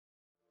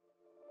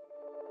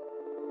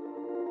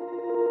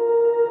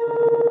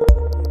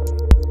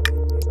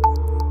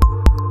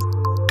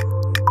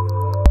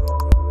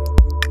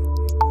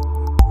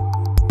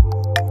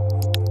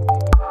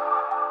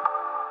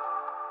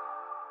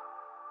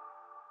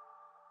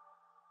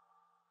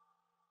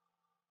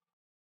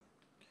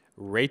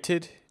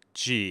Rated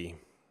G.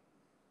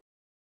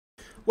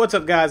 What's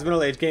up guys,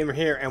 MiddleAgedGamer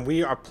here, and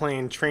we are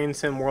playing Train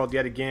Sim World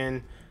yet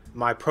again.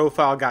 My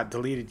profile got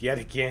deleted yet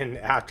again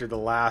after the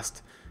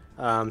last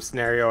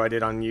scenario I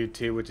did on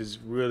YouTube, which is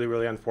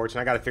really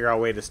unfortunate. I got to figure out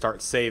a way to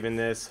start saving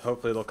this.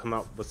 Hopefully they'll come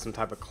up with some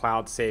type of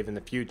cloud save in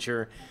the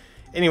future.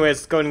 Anyways,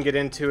 let's go ahead and get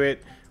into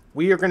it.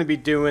 We are going to be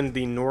doing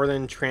the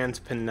Northern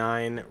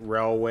Trans-Pennine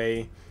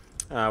Railway,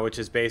 which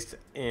is based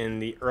in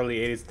the early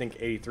 80s, I think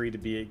 83 to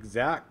be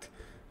exact.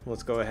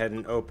 Let's go ahead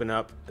and open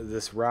up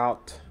this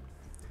route.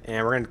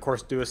 And we're going to, of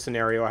course, do a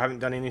scenario. I haven't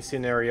done any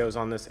scenarios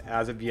on this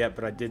as of yet,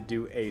 but I did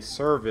do a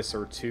service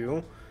or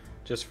two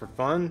just for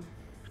fun.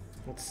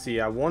 Let's see.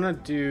 I want to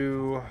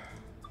do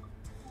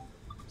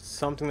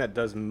something that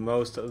does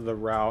most of the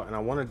route, and I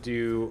want to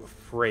do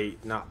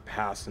freight, not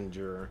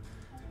passenger.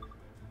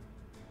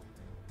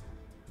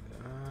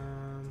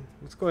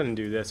 Let's go ahead and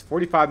do this.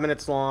 45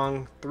 minutes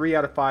long, 3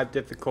 out of 5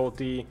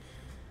 difficulty.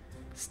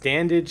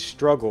 Standedge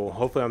Struggle.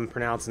 Hopefully I'm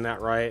pronouncing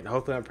that right.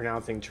 Hopefully I'm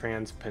pronouncing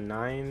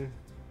Trans-Pennine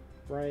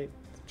right.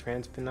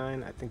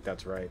 Trans-Pennine, I think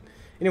that's right.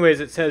 Anyways,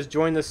 it says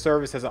join this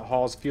service as it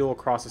hauls fuel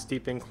across the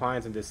steep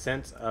inclines and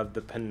descents of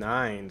the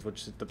Pennines,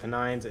 which the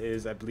Pennines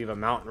is, I believe, a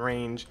mountain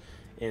range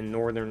in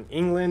northern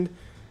England.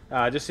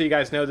 Just so you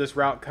guys know, this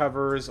route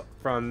covers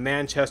from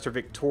Manchester,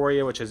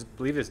 Victoria, which I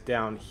believe is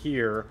down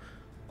here,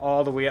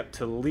 all the way up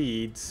to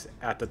Leeds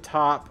at the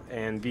top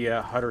and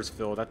via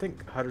Huddersfield. I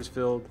think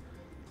Huddersfield,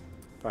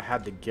 if I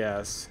had to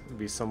guess, would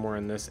be somewhere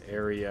in this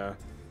area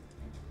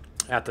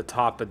at the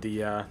top of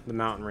the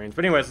mountain range.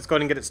 But anyways, let's go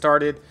ahead and get it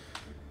started.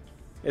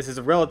 This is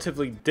a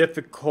relatively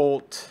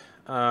difficult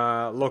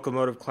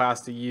locomotive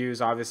class to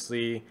use.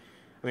 Obviously,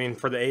 I mean,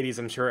 for the 80s,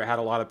 I'm sure it had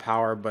a lot of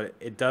power, but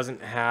it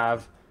doesn't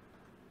have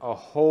a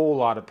whole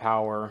lot of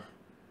power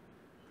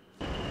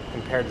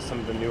compared to some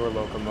of the newer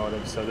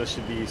locomotives. So this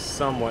should be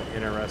somewhat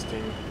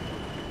interesting.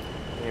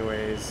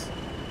 Anyways,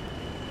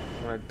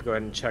 I'm going to go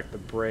ahead and check the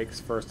brakes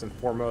first and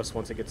foremost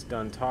once it gets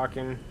done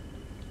talking.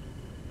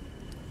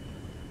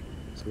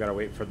 So we got to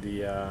wait for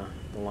the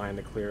line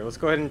to clear. Let's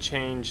go ahead and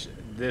change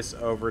this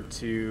over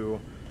to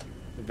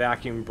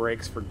vacuum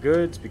brakes for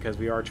goods because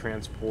we are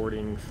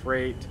transporting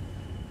freight.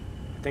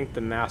 I think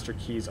the master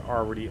key is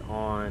already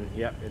on.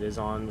 Yep, it is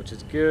on, which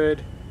is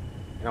good.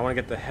 And I want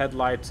to get the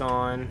headlights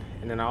on,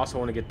 and then I also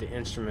want to get the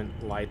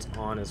instrument lights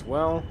on as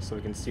well so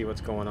we can see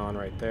what's going on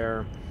right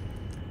there.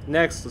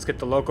 Next, let's get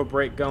the loco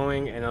brake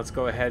going, and let's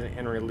go ahead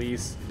and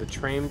release the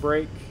train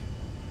brake.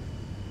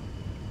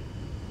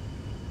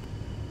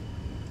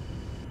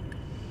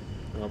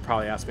 They'll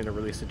probably ask me to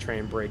release the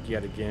train brake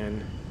yet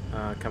again,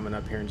 coming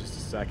up here in just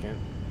a second.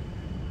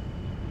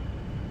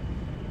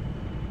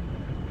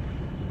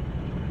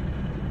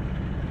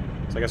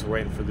 So I guess we're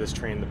waiting for this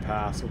train to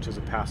pass, which is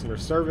a passenger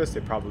service. They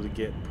probably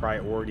get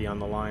priority on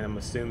the line, I'm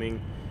assuming.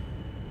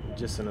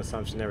 Just an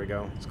assumption. There we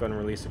go. Let's go ahead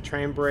and release the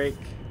train brake.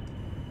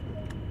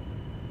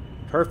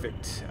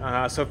 Perfect.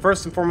 So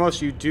first and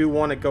foremost, you do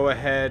want to go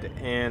ahead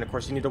and, of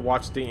course, you need to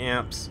watch the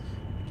amps,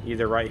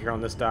 either right here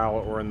on this dial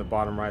or in the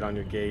bottom right on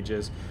your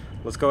gauges.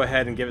 Let's go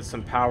ahead and give it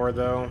some power,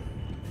 though.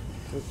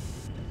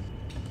 Oops.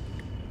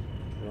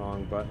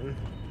 Wrong button.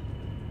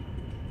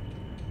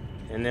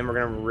 And then we're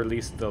going to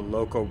release the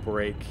loco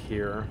brake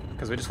here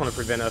because we just want to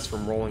prevent us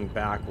from rolling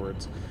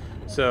backwards.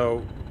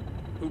 So,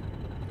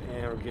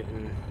 and we're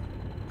getting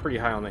pretty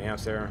high on the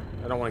amps there.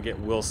 I don't want to get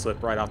wheel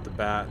slip right off the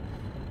bat.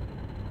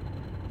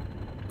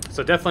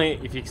 So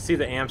definitely, if you see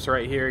the amps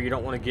right here, you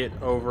don't want to get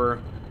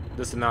over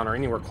this amount or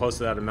anywhere close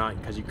to that amount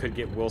because you could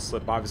get wheel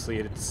slip. Obviously,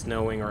 it's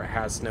snowing or it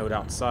has snowed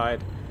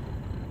outside,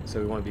 so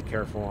we want to be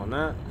careful on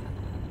that.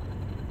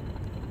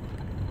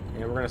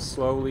 And we're going to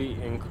slowly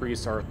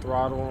increase our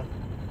throttle.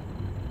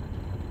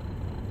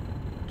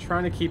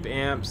 Trying to keep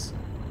amps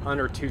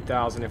under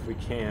 2,000 if we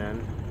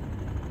can.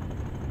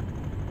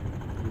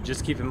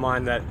 Just keep in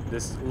mind that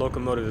this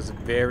locomotive is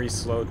very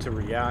slow to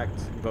react,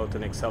 both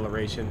in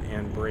acceleration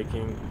and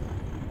braking.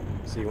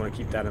 So you want to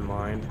keep that in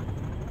mind.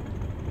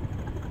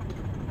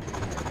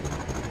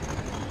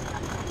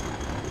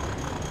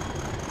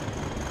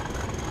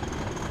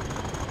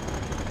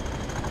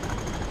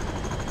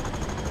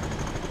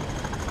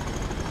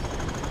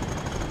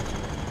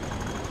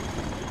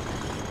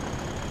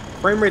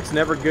 Frame rate's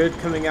never good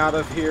coming out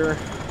of here.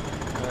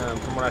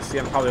 From what I see,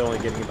 I'm probably only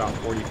getting about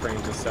 40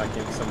 frames a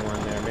second, somewhere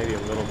in there, maybe a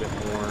little bit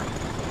more.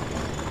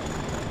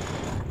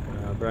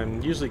 But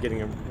I'm usually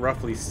getting a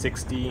roughly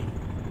 60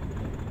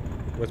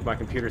 with my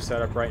computer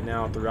setup right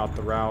now throughout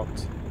the route.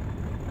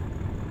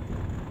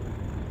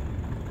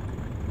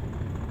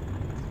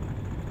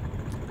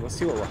 Let's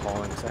see what we're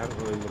hauling, because I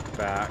haven't really looked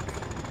back.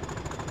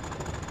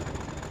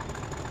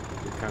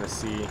 You can kind of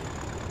see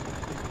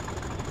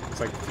it's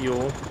like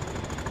fuel.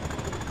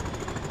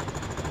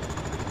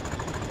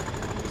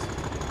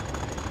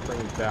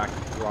 Bring back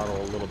the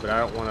throttle a little bit. I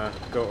don't want to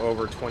go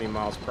over 20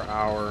 miles per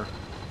hour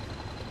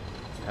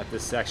at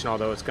this section,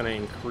 although it's going to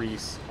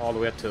increase all the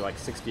way up to like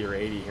 60 or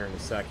 80 here in a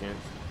second.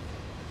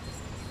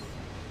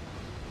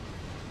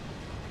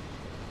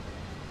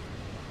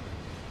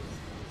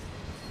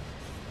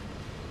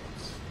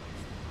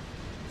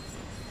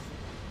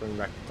 Bring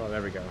back. Oh,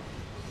 there we go.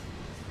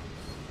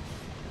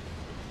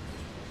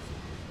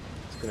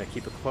 Just gonna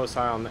keep a close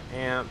eye on the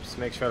amps.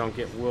 Make sure I don't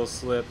get wheel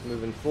slip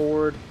moving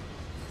forward.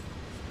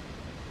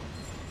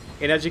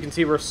 And as you can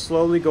see, we're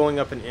slowly going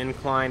up an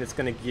incline. It's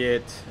going to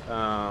get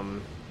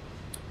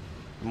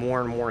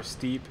more and more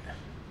steep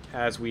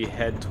as we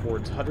head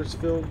towards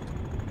Huddersfield.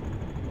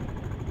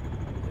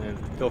 And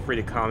feel free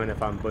to comment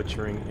if I'm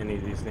butchering any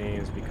of these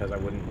names, because I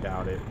wouldn't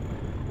doubt it.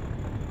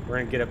 We're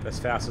going to get up as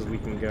fast as we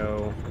can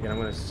go. Again, I'm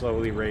going to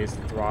slowly raise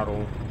the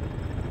throttle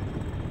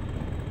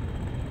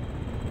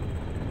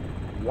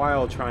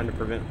while trying to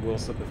prevent wheel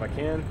slip if I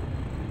can.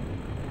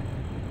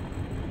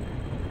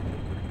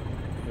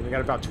 We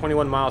got about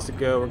 21 miles to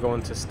go. We're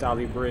going to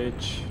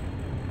Standedge.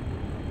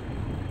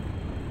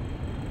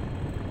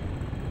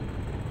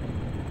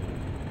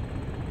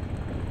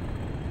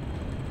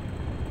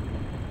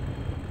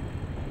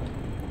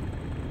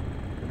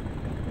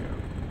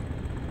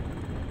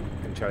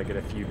 Gonna try to get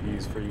a few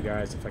views for you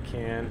guys if I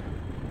can.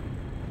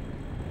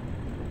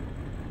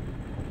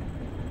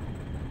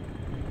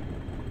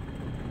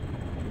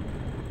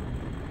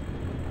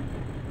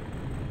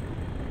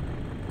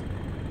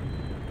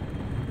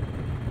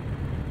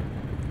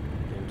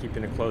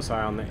 Keeping a close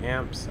eye on the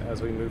amps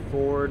as we move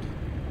forward.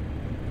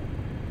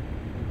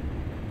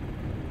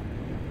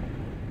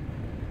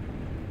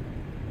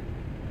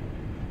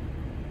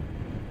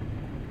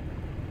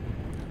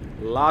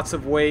 Lots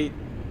of weight.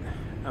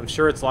 I'm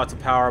sure it's lots of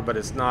power, but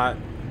it's not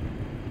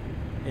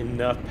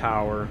enough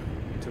power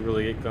to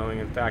really get going.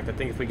 In fact, I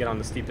think if we get on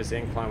the steepest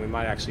incline, we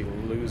might actually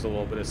lose a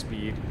little bit of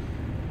speed.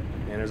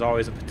 And there's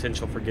always a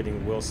potential for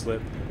getting wheel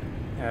slip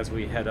as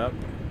we head up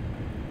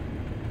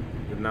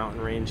the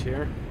mountain range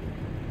here.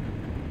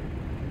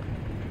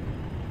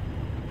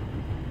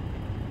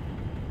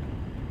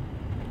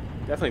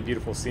 Definitely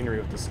beautiful scenery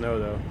with the snow,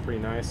 though.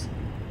 Pretty nice.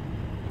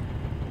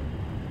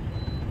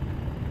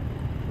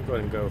 We'll go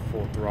ahead and go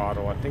full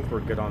throttle. I think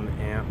we're good on the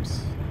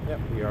amps. Yep,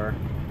 we are.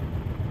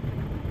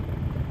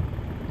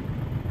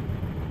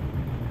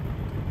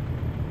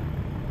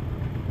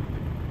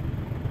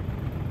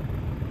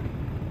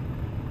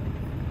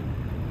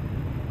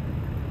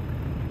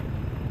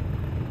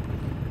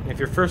 If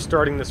you're first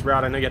starting this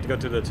route, I know you have to go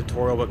through the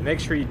tutorial, but make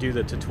sure you do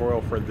the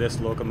tutorial for this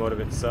locomotive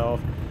itself.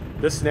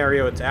 This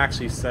scenario, it's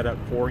actually set up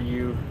for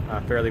you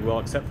fairly well,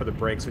 except for the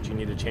brakes, which you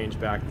need to change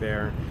back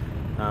there.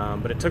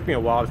 But it took me a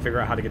while to figure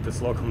out how to get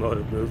this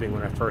locomotive moving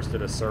when I first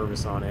did a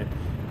service on it.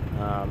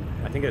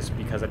 I think it's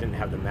because I didn't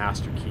have the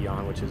master key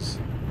on, which is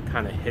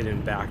kind of hidden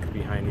back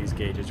behind these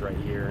gauges right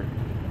here.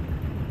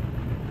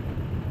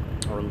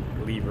 Or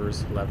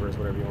levers,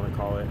 whatever you want to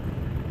call it.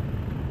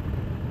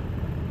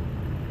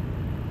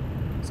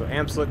 So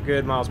amps look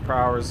good, miles per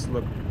hour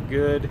look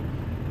good.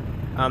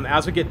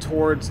 As we get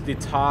towards the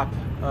top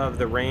of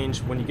the range,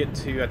 when you get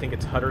to, I think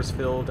it's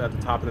Huddersfield at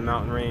the top of the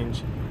mountain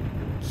range,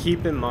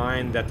 keep in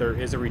mind that there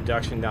is a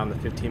reduction down to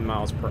 15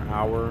 miles per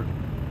hour.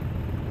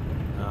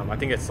 I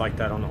think it's like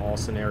that on all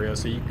scenarios,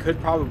 so you could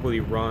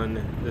probably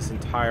run this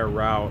entire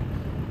route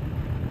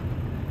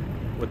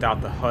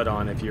without the HUD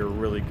on if you're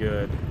really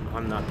good.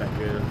 I'm not that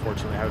good,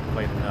 unfortunately. I haven't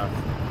played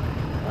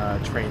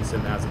enough train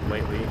sim as of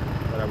lately,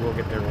 but I will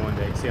get there one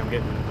day. See, I'm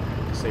getting,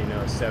 just so you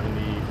know,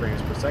 70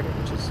 frames per second,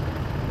 which is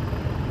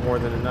more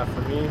than enough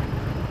for me.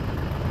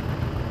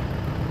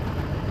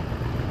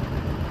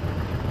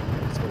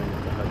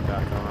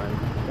 Back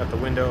on. Got the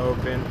window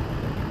open.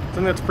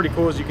 Something that's pretty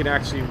cool is you can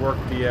actually work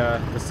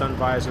the sun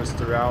visors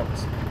throughout.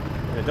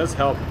 And it does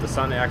help if the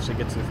sun actually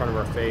gets in front of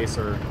our face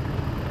or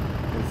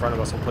in front of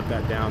us. We'll put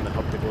that down to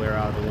help the glare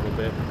out a little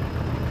bit.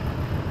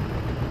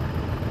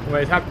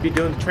 Anyways, happy to be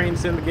doing the train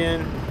sim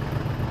again.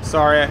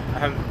 Sorry, I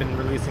haven't been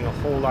releasing a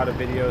whole lot of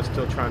videos.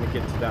 Still trying to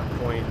get to that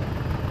point.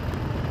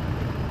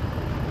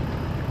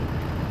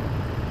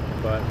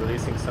 But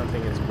releasing something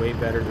is way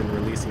better than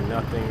releasing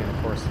nothing, and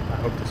of course I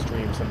hope to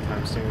stream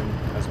sometime soon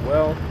as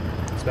well,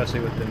 especially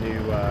with the new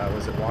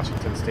was it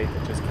Washington State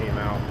that just came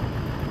out.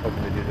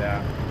 Hoping to do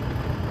that.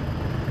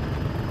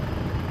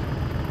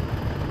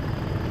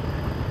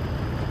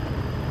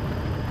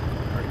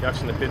 Our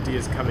reduction to 50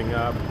 is coming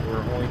up. We're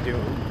only doing,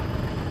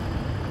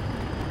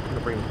 I'm going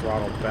to bring the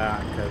throttle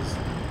back because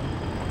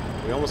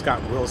we almost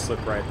got wheel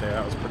slip right there.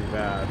 That was pretty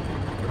bad.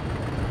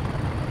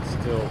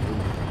 Still,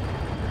 oof.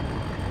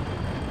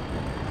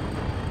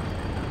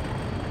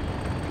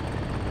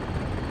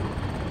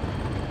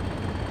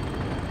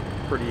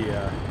 Pretty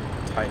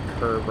tight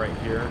curve right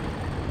here.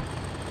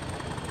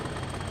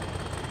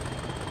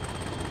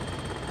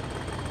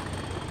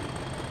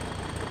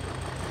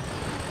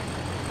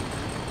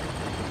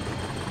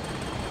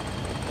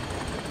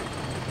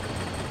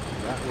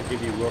 That will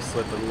give you wheel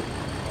slip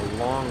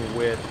along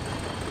with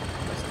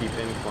a steep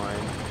incline.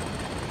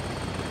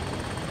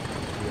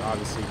 You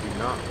obviously do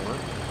not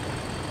want.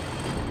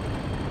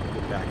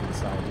 Get back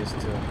inside just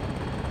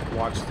to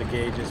watch the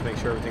gauges, make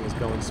sure everything is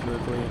going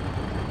smoothly.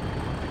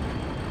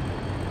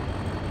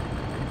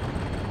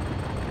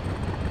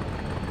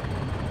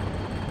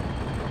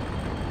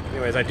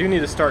 Anyways, I do need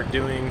to start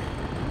doing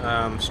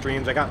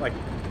streams. I got like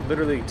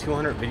literally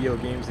 200 video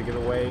games to give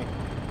away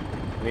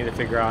I need to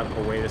figure out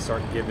a way to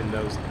start giving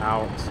those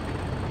out.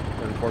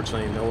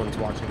 Unfortunately, no one's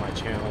watching my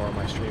channel or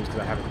my streams because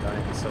I haven't done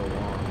it in so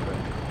long.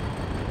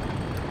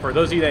 But for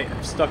those of you that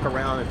have stuck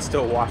around and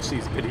still watch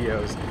these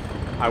videos,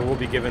 I will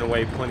be giving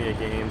away plenty of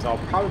games. I'll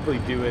probably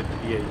do it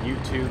via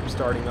YouTube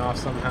starting off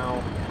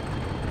somehow.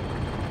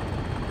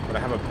 But I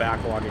have a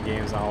backlog of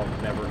games I'll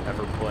never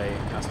ever play.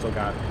 I still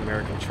got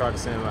American Truck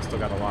Sim. I still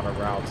got a lot of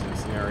routes and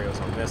scenarios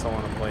on this I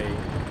want to play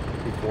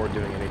before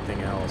doing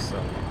anything else.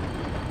 So.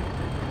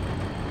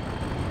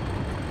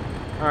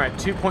 Alright,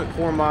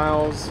 2.4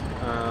 miles.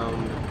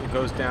 It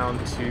goes down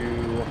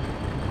to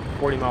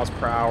 40 miles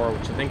per hour,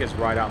 which I think is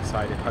right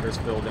outside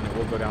Huddersfield, and it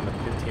will go down to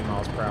 15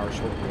 miles per hour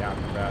shortly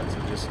after that. So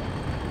just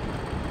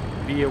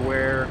be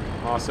aware.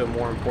 Also,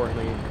 more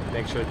importantly,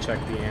 make sure to check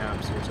the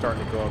amps. We're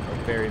starting to go up a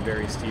very,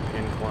 very steep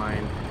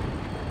incline.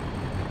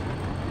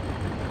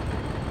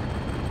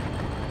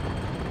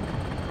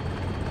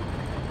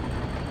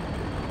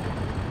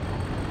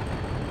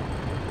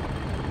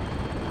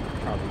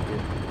 Probably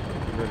get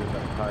rid of the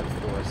HUD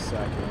for a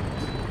second.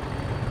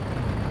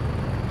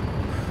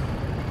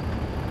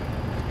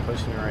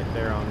 Pushing it right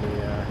there on the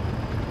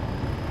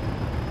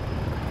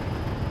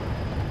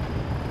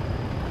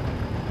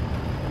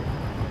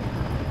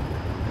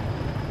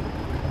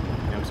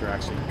amps are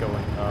actually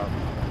going up.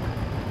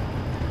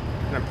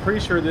 And I'm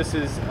pretty sure this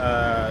is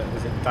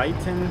it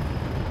Dighton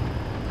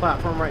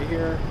platform right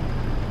here?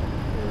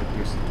 We'll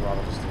reduce the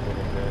throttle just a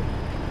little bit.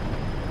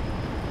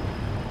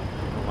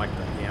 I don't like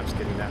the amps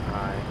getting that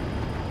high.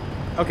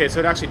 Okay, so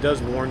it actually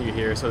does warn you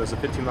here. So there's a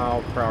 15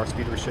 mile per hour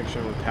speed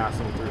restriction when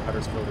passing through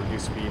Huddersfield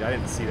reduced speed. I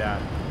didn't see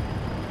that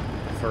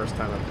the first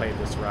time I played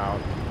this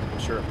route. I'm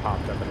sure it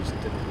popped up, I just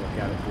didn't look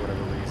at it for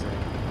whatever reason.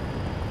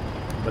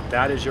 But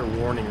that is your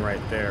warning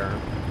right there.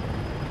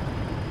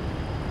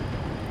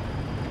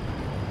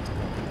 Let's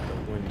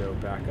open the window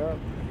back up.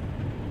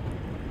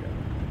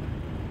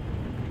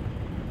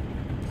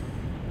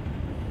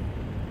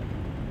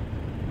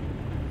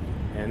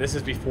 And this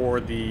is before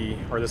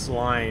this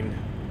line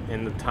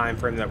in the time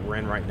frame that we're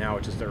in right now,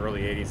 which is the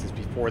early 80s, is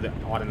before the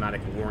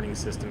automatic warning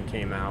system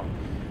came out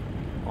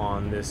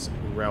on this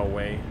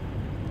railway.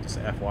 Just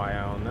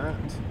FYI on that.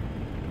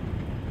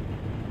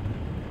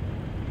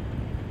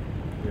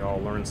 We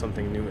all learn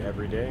something new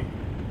every day.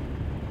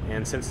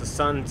 And since the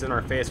sun's in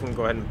our face, we can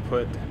go ahead and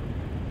put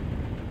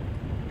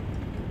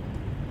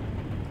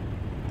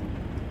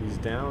these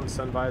down,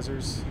 sun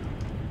visors.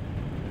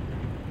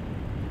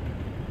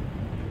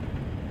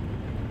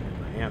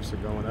 Amps are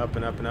going up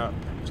and up and up,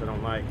 which I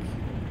don't like.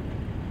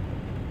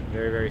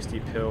 Very, very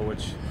steep hill,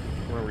 which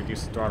I want to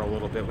reduce the throttle a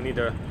little bit. We need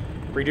to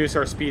reduce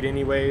our speed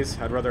anyways.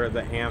 I'd rather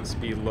the amps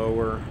be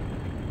lower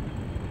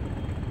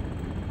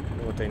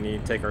than what they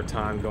need. Take our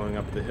time going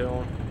up the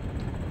hill.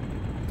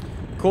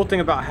 Cool thing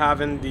about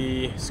having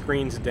the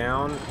screens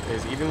down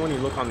is even when you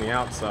look on the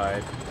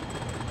outside,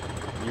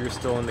 you're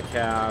still in the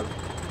cab.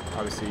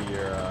 Obviously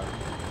your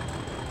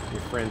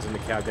friend's in the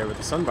cab there, but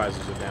the sun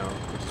visors are down,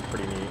 which is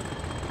pretty neat.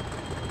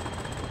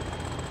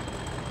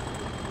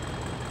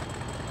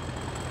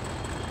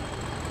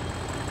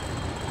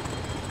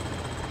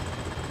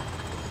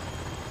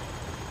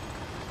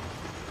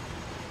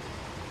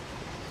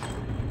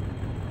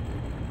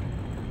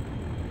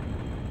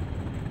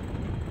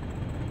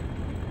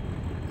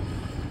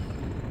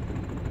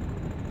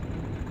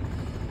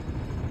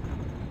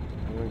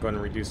 I'm going to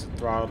reduce the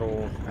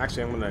throttle.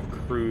 Actually, I'm going to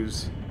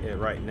cruise it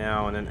right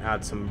now and then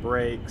add some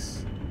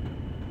brakes.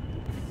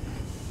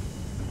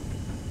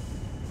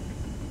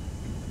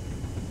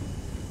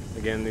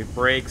 Again, the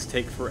brakes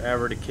take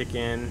forever to kick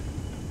in.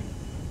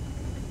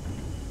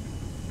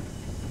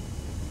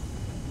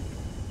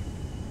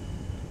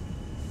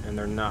 And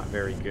they're not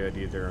very good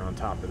either on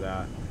top of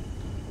that.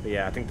 But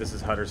yeah, I think this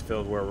is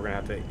Huddersfield where we're going to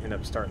have to end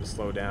up starting to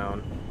slow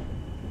down.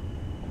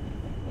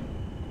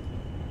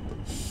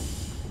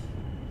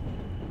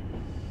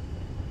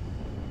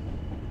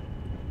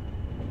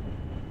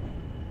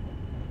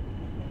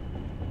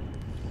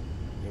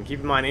 Keep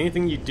in mind,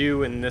 anything you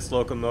do in this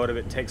locomotive,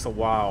 it takes a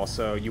while,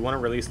 so you want to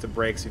release the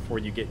brakes before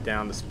you get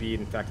down to speed.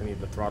 In fact, I need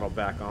the throttle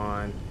back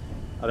on.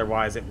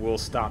 Otherwise, it will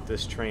stop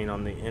this train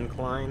on the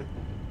incline.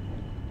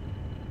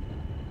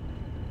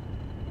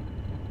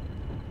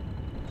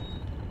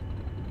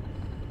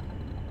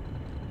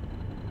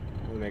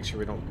 We'll make sure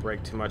we don't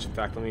brake too much. In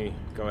fact, let me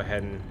go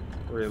ahead and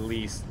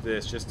release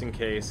this just in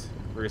case.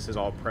 Releases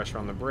all pressure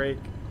on the brake.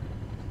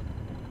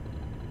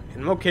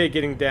 And I'm okay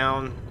getting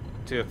down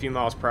to a few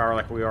miles per hour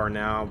like we are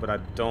now, but I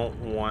don't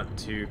want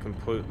to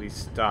completely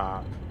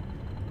stop.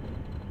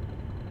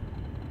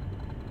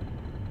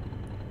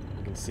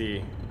 You can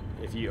see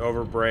if you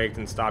over braked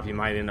and stop, you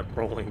might end up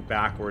rolling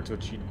backwards,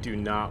 which you do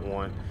not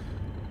want.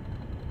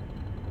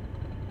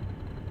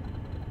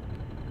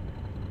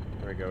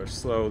 There we go,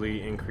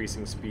 slowly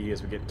increasing speed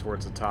as we get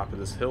towards the top of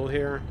this hill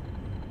here.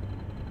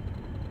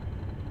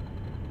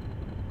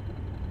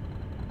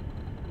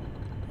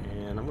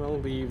 And I'm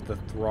going to leave the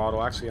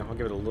throttle. Actually, I'll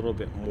give it a little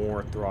bit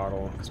more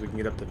throttle because we can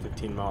get up to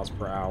 15 miles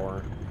per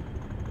hour.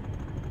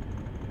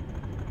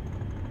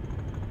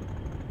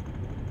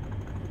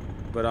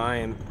 But I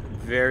am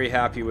very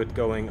happy with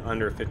going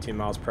under 15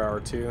 miles per hour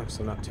too,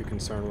 so not too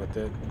concerned with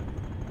it.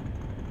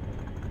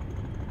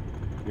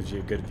 Gives you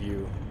a good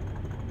view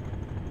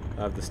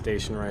of the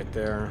station right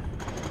there.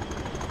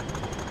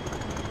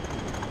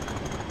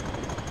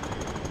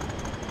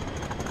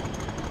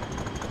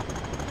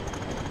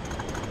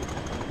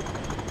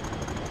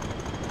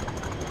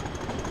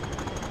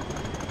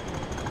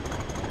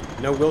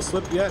 No wheel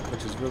slip yet,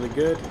 which is really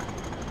good.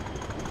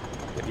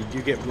 If you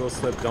do get wheel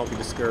slip, don't be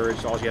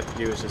discouraged. All you have to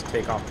do is just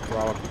take off the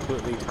throttle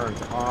completely, turn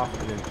it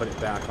off, and then put it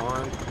back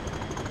on.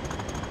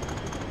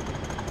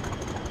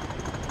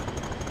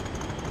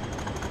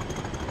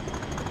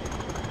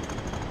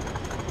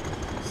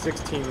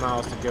 $16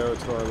 miles to go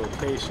to our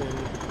location.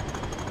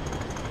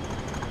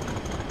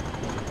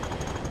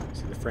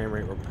 So the frame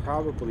rate will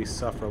probably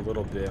suffer a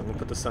little bit. I'm going to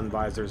put the sun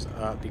visors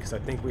up because I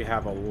think we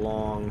have a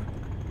long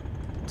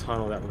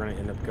tunnel that we're going to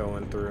end up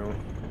going through.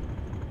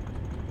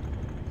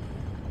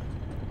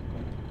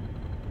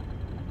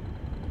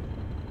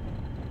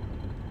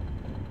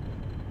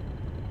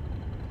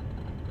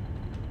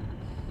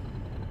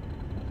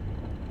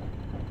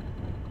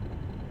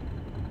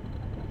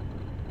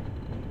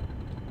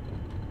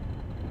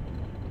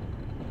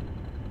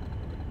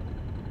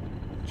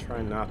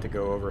 Try not to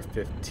go over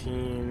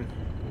 15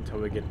 until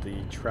we get the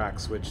track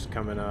switch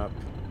coming up.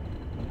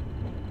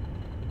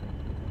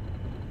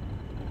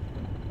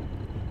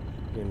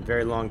 Again,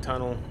 very long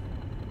tunnel.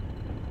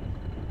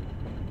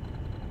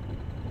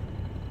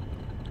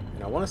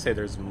 And I want to say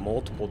there's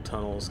multiple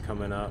tunnels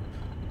coming up.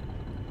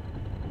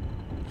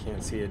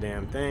 Can't see a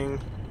damn thing.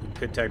 You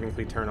could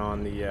technically turn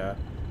on the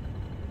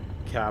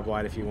cab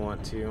light if you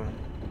want to.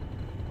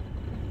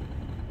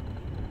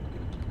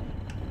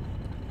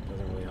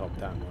 Doesn't really help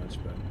that much,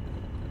 but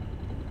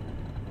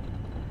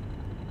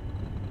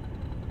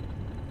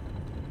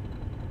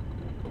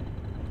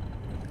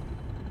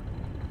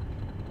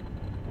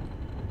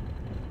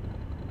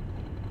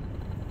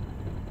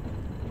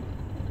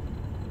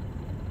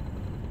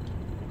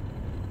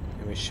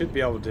we should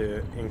be able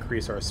to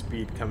increase our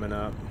speed coming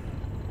up.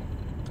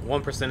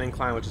 1%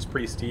 incline, which is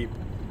pretty steep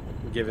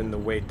given the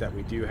weight that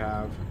we do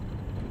have.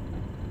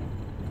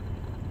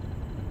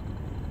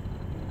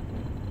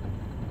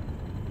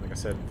 Like I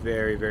said,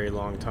 very, very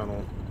long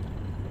tunnel.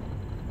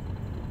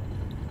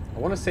 I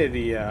want to say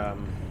the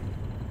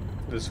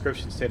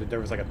description stated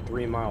there was like a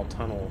 3-mile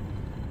tunnel,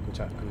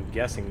 which I'm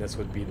guessing this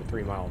would be the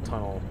 3-mile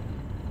tunnel,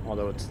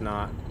 although it's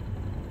not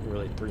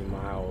really 3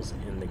 miles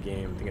in the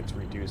game. I think it's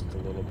reduced a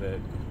little bit.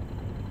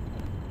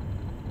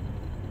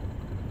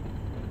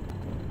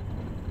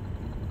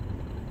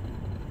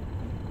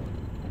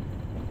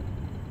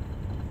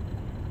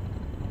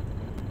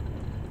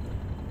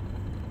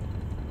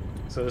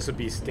 So this would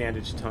be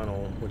Standedge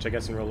Tunnel, which I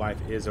guess in real life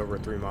is over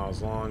 3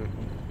 miles long.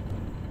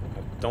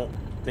 I don't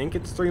think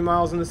it's 3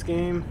 miles in this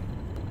game.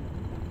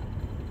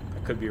 I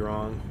could be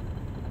wrong.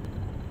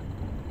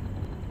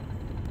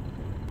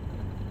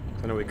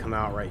 I know we come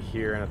out right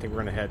here, and I think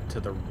we're going to head to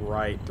the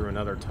right through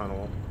another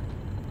tunnel.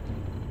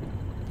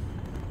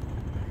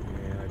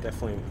 And I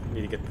definitely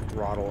need to get the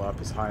throttle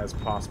up as high as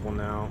possible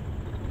now.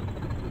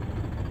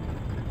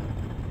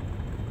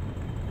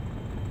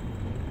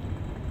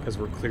 Because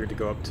we're cleared to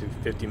go up to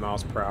 50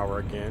 miles per hour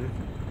again.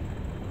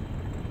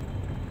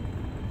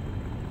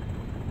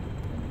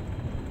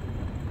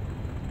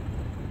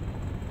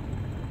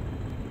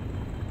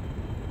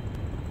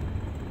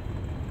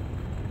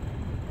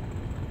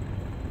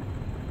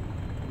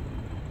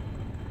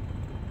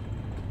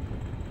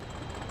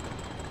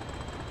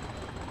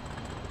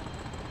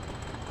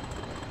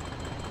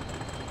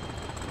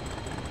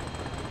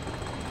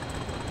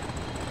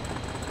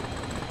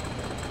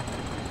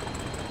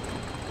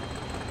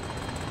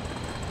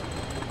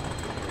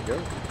 Go.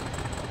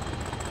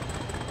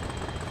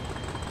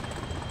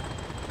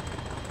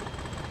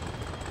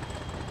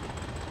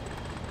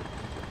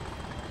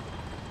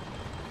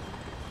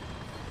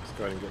 Let's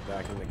go ahead and get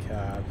back in the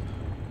cab.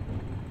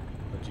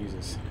 Oh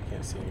Jesus, I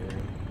can't see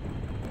anything.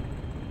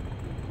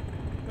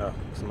 Oh,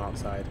 because I'm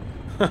outside.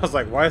 I was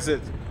like, why is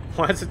it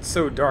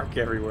so dark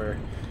everywhere?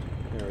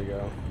 There we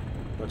go.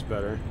 Much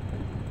better.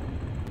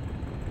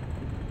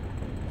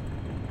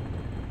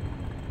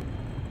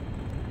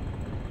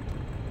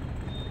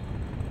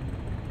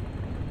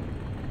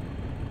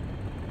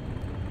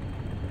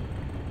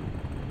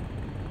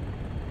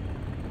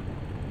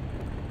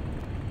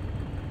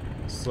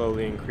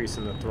 Slowly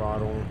increasing the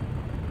throttle.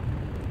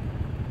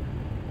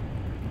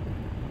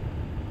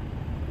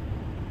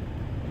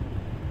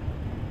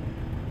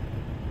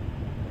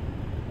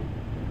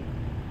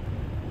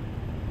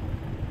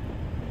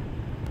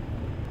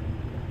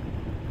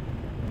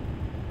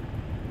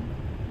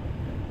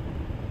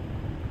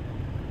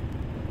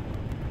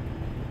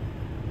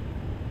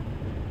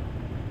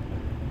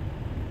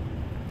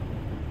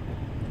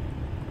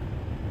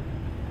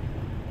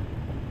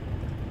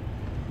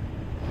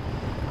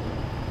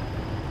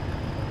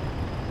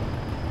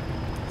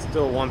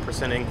 Still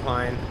 1%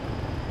 incline.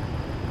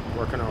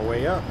 Working our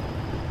way up.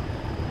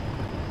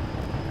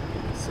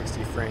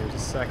 60 frames a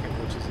second,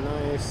 which is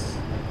nice.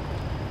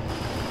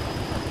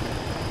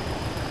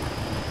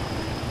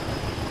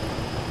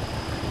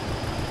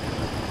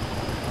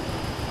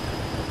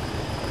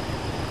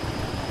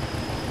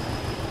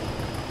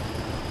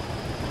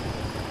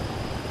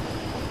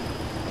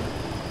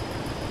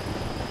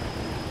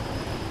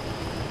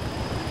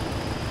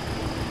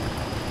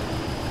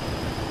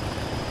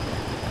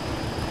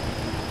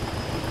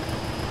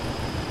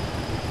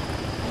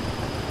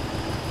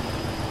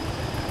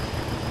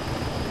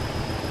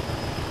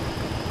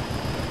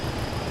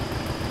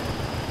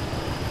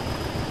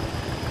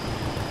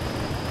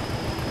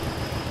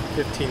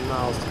 15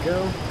 miles to go.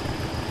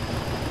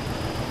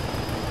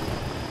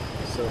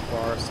 So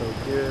far, so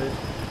good.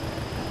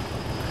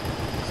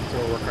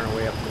 Still working our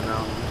way up the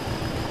mountain.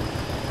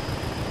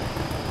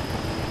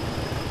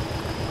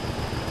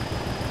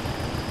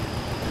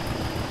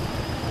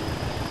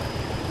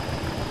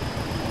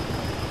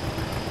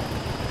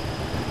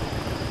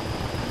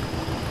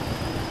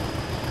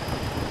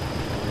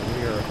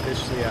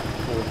 Officially at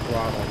full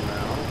throttle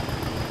now.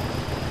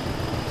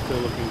 Still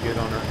looking good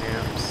on our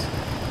amps.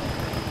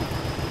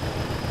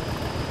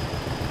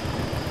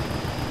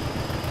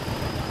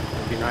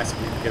 It'd be nice if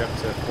we could get up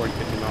to 40,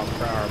 50 miles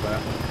per hour, but I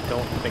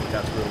don't think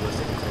that's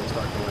realistic until we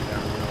start going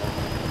downhill.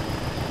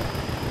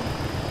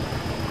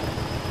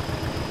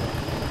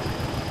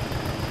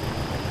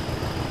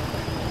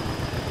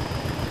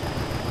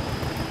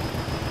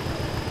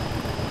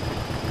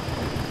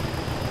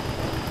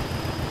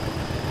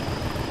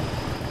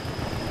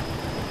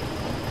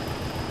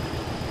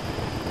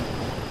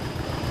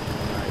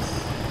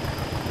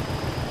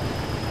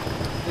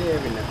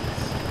 Very nice.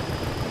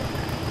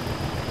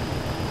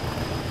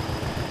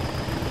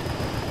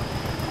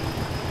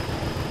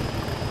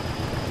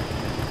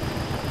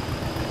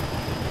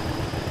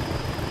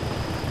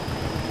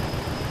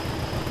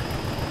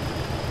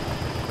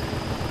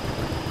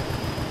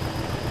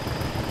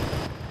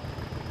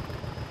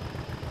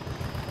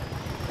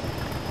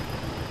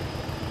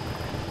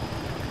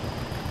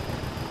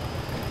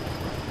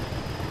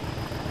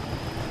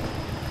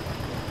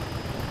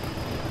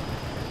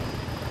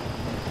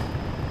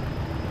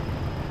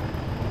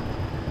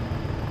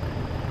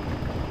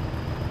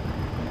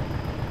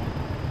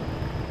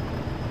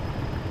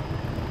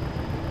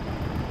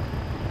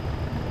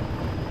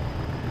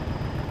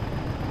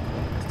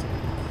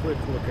 Quick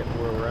look at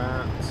where we're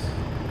at.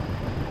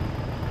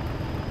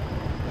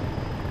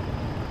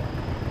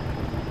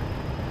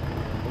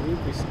 I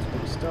believe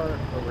we start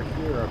over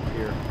here or up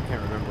here. I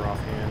can't remember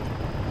offhand.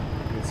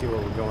 You can see where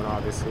we're going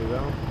obviously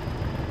though.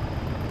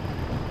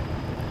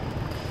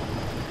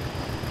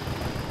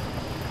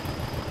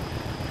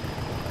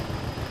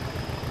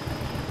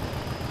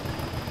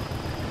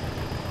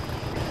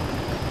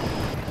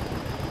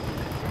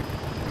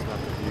 It's not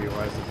the view.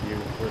 Why is the view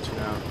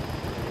glitching out?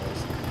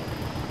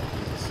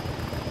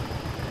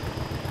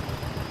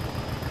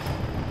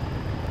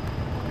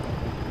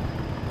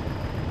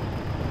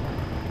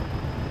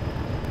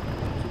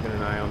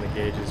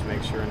 Gauges,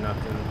 make sure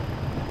nothing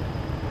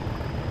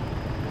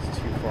is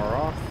too far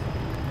off.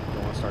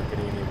 Don't want to start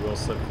getting any wheel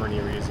slip for any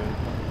reason.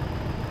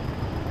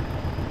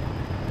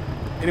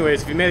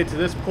 Anyways, if you made it to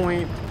this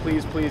point,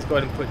 please go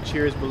ahead and put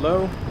cheers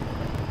below.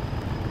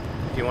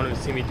 If you want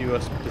to see me do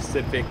a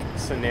specific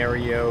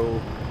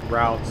scenario,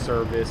 route,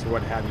 service, or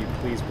what have you,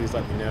 please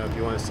let me know. If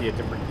you want to see a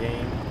different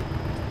game,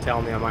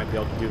 tell me. I might be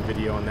able to do a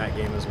video on that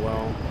game as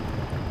well.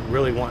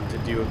 Really want to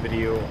do a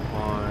video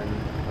on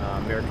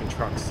American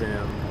Truck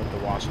Sim with the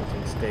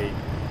Washington State,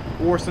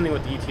 or something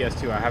with the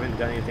ETS2. I haven't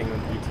done anything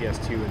with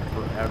ETS2 in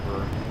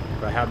forever,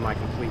 but I have my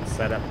complete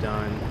setup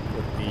done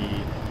with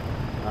the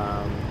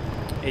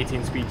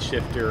 18-speed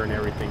shifter and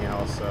everything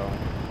else, so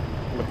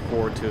look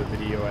forward to a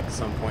video at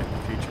some point in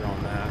the future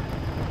on that.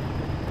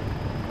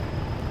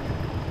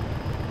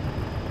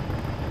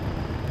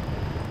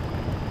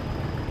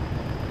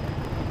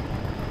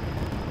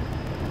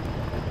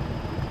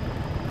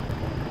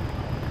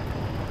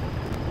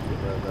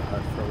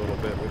 For a little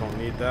bit, we don't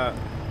need that.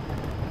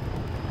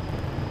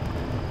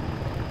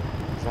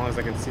 As long as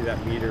I can see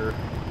that meter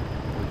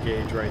or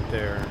gauge right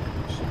there,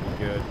 it should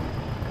be good.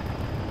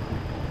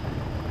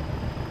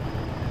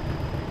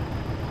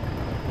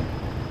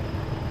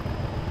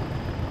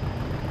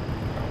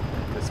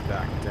 Put this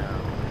back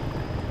down.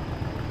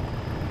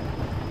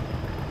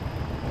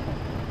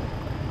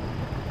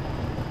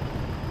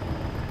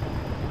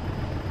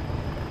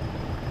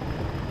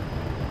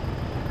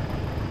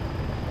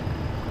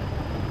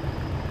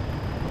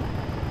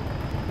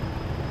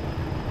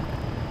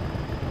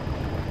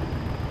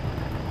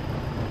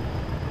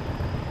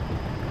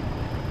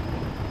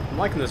 I'm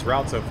liking this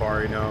route so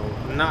far, you know.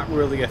 I'm not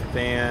really a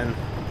fan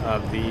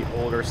of the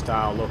older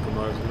style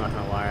locomotives, I'm not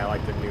gonna lie. I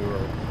like the newer,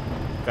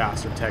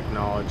 faster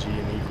technology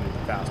and even the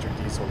faster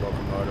diesel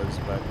locomotives,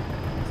 but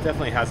it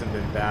definitely hasn't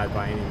been bad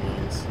by any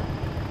means.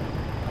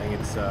 I think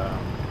it's a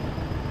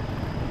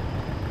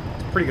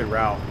pretty good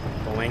route.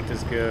 The length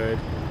is good.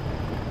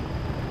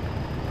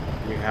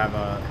 You have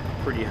a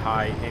pretty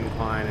high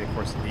incline and of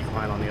course a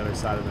decline on the other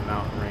side of the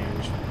mountain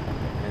range,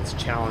 and it's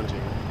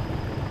challenging,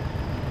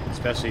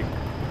 especially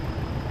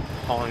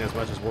hauling as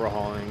much as we're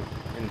hauling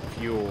in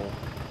fuel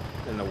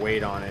and the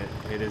weight on it.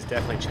 It is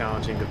definitely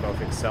challenging to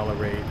both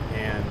accelerate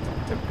and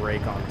to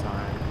brake on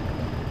time.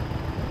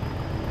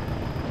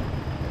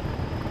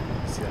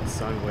 See that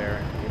sun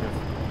glare, even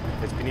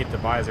if it's beneath the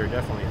visor, it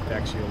definitely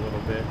affects you a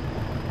little bit.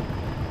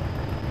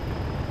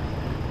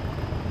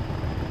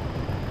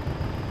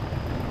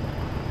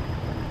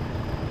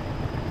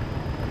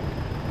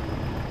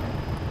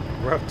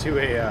 We're up to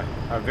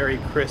a very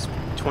crisp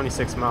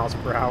 26 miles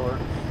per hour.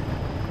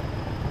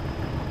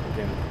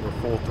 Again, we're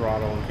full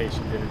throttle in case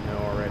you didn't know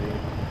already.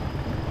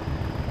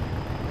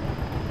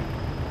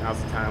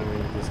 now's the time when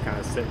you just kind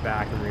of sit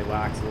back and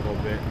relax a little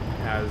bit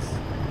as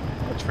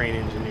a train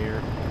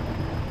engineer.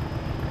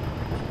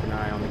 Keep an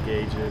eye on the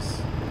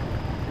gauges.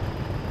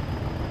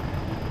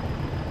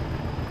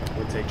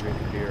 We'll take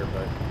drinking beer,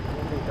 but I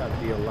don't think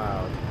that'd be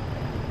allowed.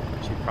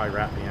 She'd probably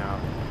rat me out,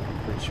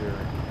 pretty sure.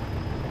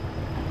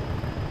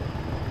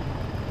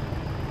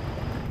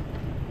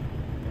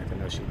 I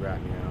know she'd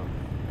rat me out.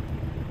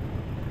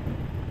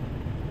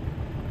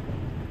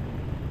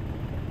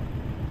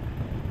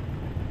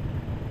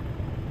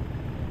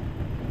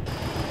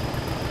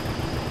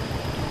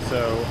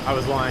 So I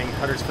was lying.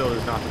 Huddersfield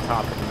is not the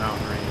top of the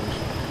mountain range.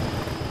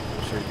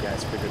 I'm sure you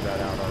guys figured that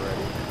out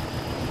already.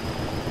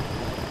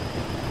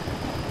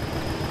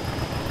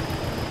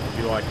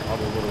 I do like all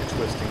the little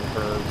twisting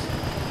curves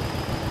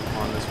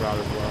on this route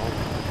as well.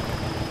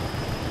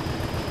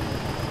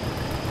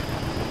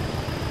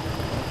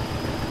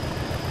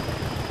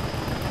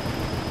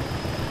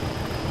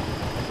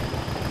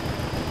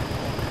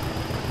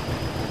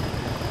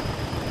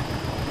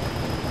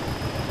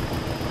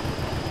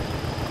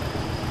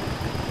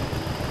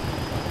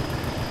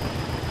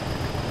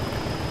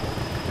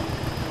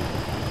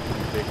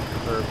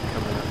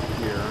 Coming up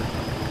here.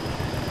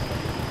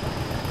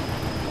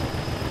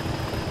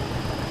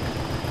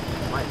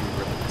 Might be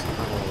where the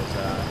tunnel is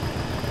at.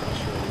 Not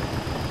sure.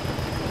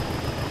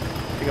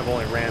 I think I've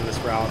only ran this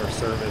route or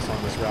service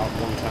on this route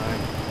one time.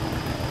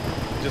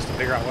 Just to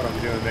figure out what I'm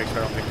doing, make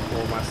sure I don't make a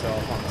fool of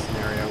myself on the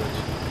scenario,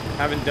 which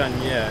I haven't done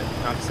yet.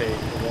 Not to say it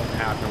won't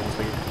happen once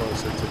we get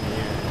closer to the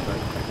end,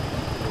 but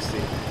we'll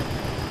see.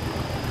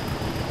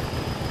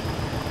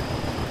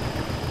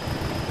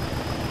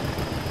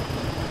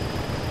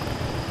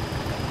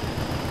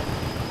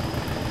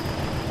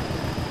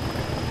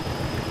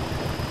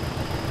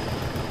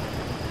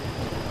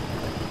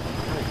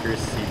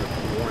 Curious to see what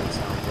the horn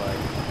sounds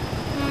like.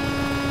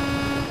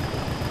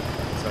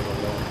 So the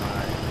low and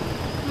high.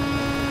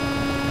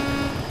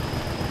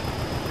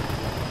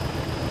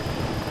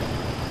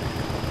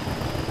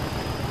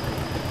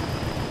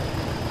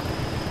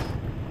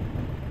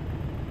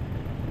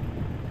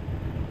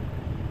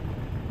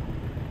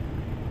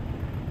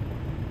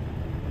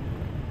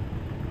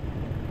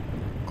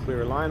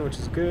 Clear line, which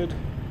is good.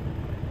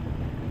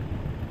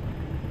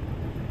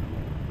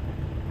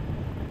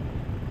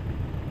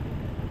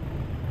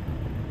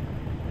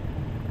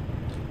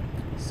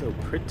 So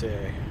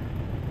pretty.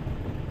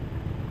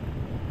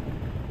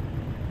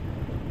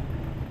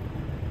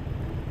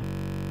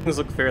 Things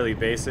look fairly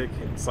basic.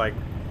 It's like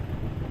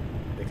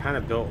they kind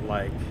of built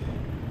like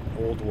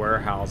old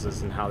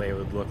warehouses and how they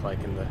would look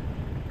like in the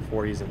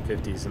 40s and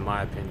 50s, in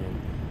my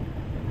opinion.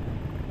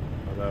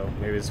 Although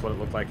maybe it's what it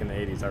looked like in the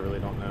 80s. I really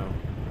don't know.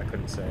 I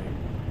couldn't say.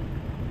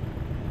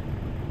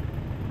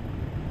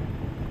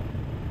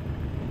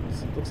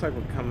 So it looks like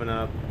we're coming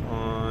up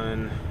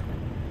on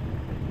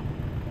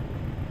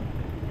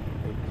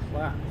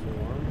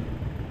platform.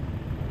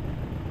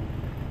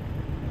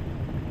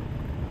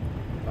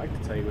 I'd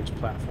like to tell you which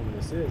platform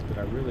this is, but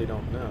I really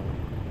don't know.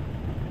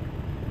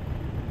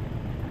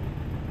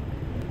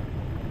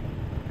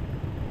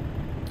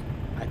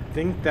 I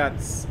think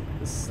that's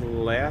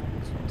Sladeweight?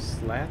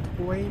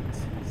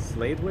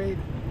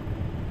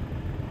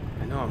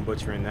 I know I'm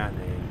butchering that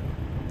name.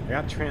 I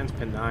got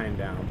Trans-Pennine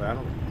down, but I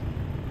don't...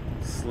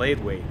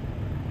 Sladeweight.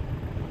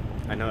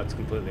 I know it's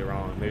completely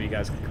wrong. Maybe you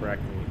guys can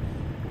correct me.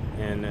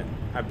 And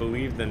I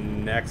believe the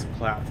next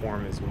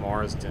platform is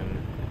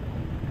Marsden.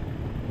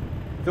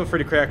 Feel free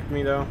to correct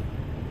me though.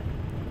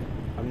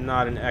 I'm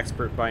not an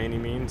expert by any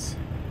means.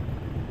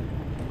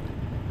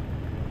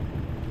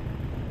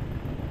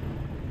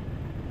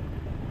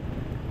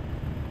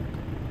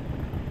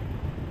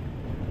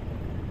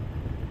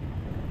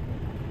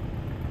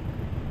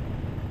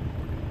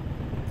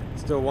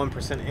 Still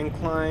 1%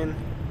 incline.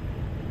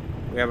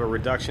 We have a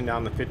reduction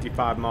down to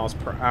 55 miles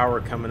per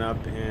hour coming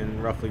up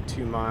in roughly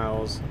 2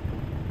 miles,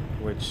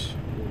 which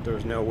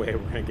there's no way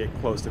we're going to get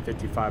close to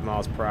 55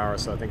 miles per hour,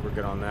 so I think we're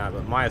good on that.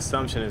 But my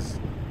assumption is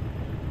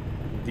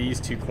these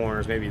two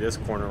corners, maybe this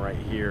corner right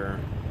here,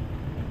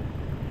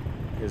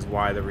 is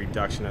why the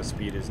reduction of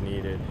speed is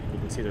needed. You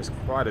can see there's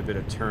quite a bit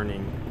of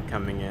turning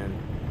coming in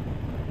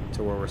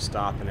to where we're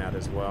stopping at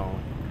as well.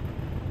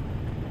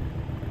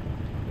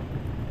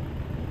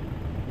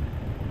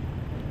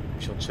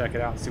 She'll check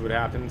it out, see what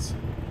happens.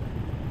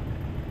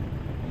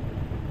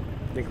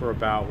 I think we're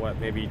about, what,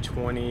 maybe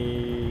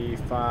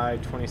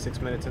 25,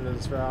 26 minutes into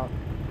this route?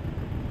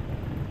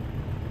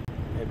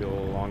 Maybe a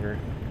little longer.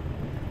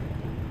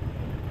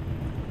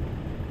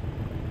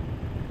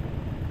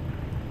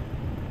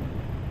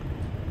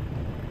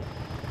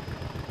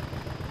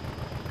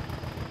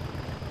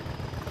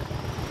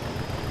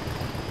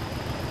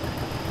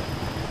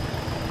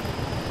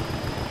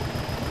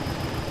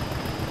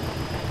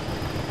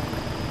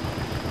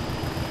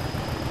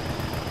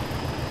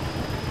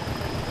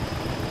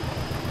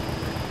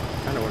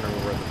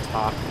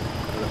 Top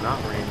of the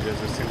mountain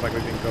ranges. It seems like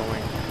we've been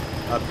going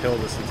uphill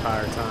this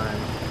entire time.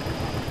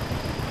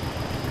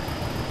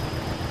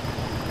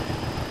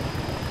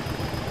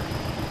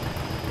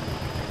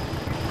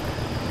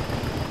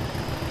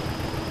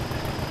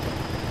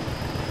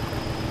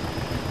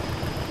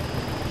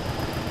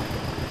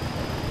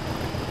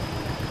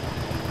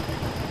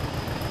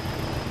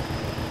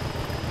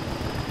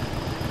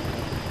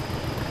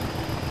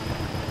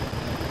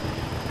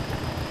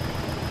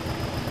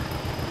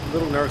 a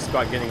little nervous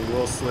about getting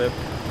wheel slip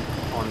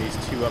on these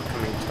two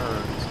upcoming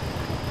turns.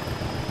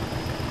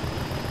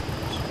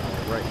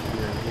 Right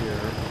here and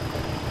here.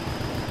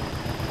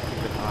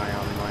 Keep an eye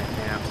on my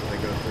amps as I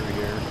go through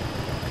here.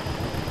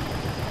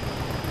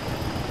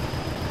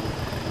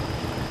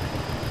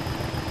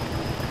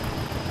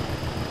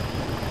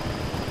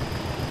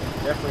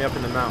 Definitely up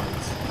in the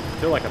mountains. I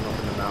feel like I'm up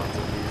in the mountains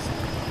at least.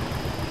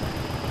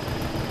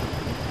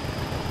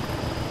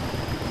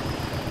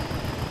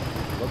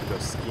 I'd love to go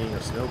skiing or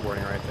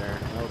snowboarding right there.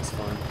 That looks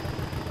fun.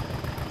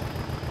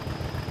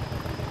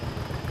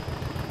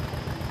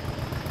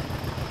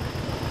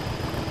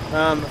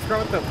 I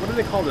forgot what do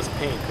they call this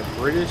paint? The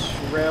British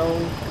Rail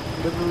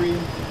livery,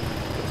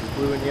 which is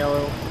blue and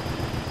yellow.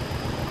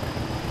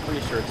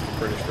 Pretty sure it's the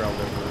British Rail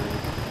livery.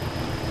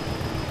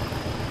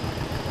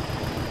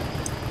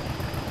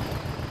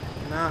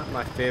 Not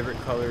my favorite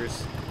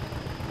colors.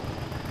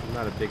 I'm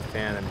not a big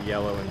fan of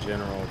yellow in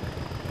general.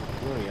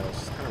 Blue and yellow is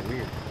just kind of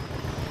weird.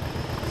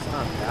 It's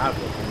not bad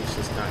looking, it's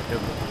just not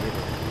good looking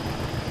either.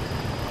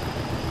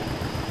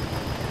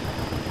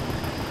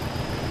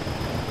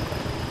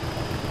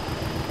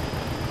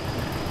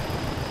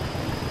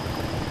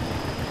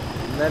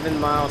 11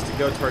 miles to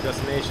go to our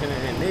destination,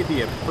 and it may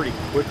be a pretty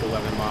quick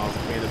 11 miles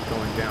if we end up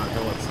going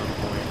downhill at some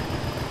point.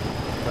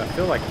 But I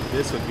feel like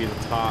this would be the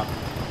top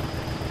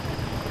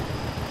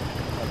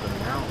of the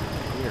mountain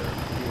here. I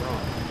could be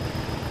wrong.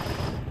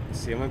 Let's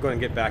see, I'm going to go ahead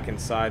and get back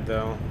inside,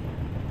 though.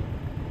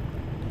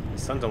 The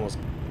sun's almost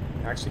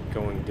actually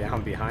going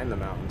down behind the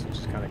mountains, which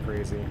is kind of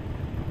crazy.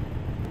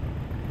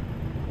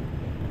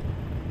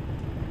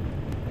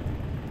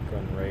 Go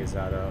ahead and raise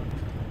that up.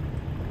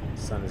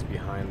 Sun is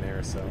behind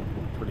there, so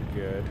pretty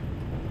good.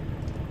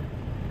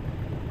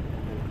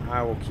 And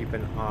I will keep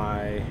an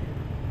eye,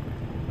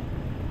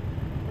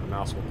 my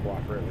mouse will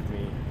cooperate with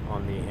me,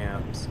 on the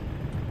amps.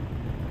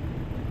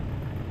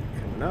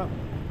 Coming up.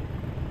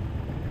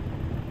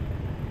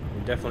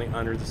 We're definitely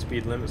under the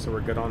speed limit, so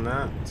we're good on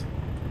that.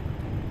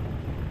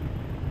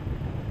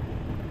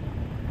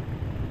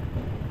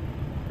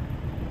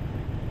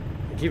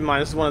 And keep in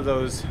mind, this is one of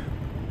those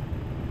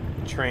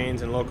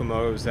trains and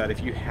locomotives that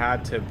if you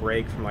had to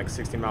brake from like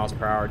 60 miles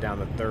per hour down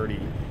to 30,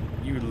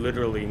 you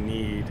literally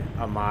need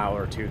a mile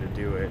or two to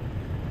do it.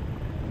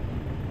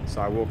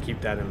 So I will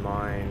keep that in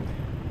mind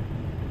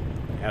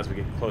as we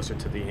get closer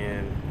to the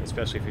end,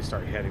 especially if we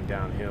start heading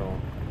downhill.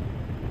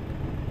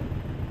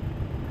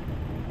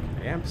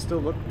 Amps still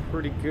look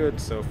pretty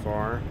good so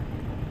far.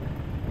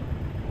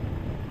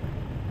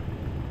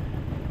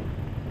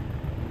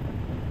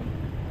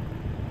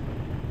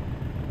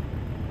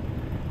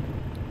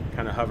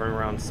 Kind of hovering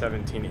around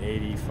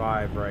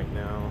 1785 right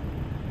now.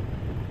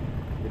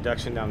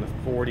 Reduction down to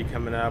 40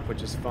 coming up,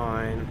 which is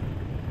fine.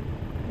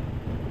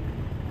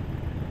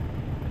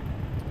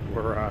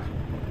 We're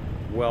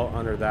well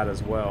under that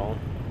as well.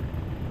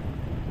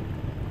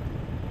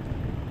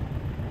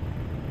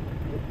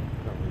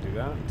 Don't want to do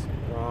that.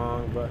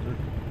 Wrong button.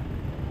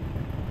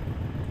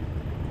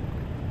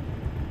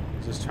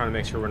 Just trying to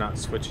make sure we're not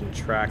switching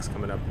tracks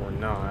coming up or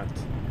not.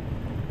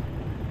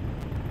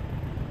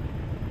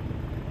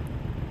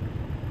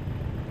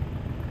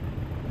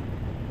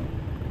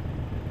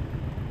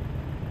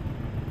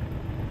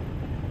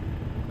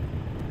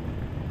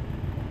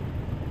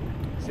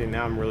 See,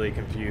 now I'm really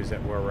confused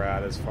at where we're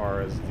at as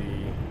far as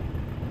the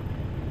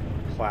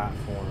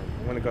platform.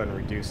 I'm going to go ahead and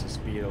reduce the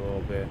speed a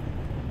little bit,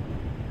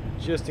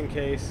 just in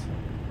case.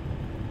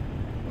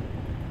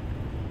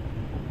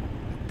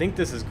 I think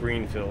this is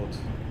Greenfield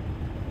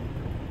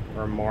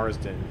or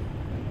Marsden.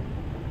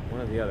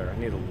 One or the other. I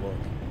need to look.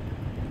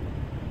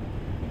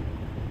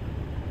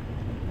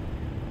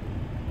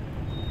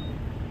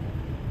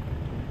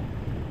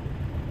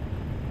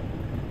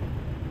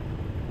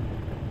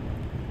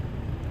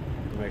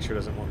 Make sure it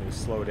doesn't want me to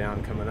slow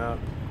down coming up.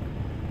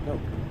 Nope.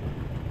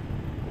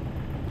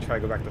 Try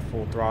to go back to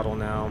full throttle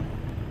now.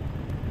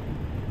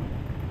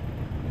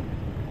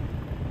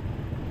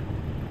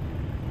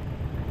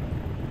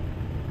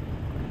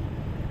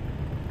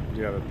 We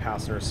do have a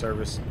passenger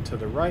service to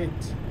the right.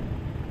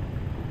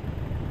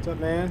 What's up,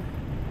 man?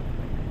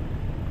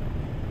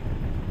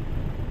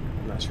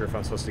 I'm not sure if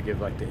I'm supposed to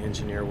give like the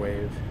engineer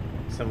wave,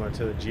 similar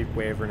to the Jeep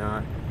wave or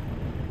not.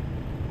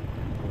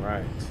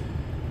 Alright.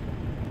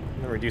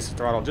 I'm going to reduce the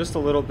throttle just a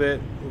little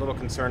bit. A little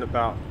concerned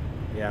about,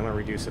 yeah, I'm going to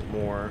reduce it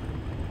more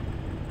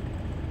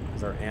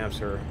because our amps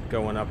are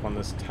going up on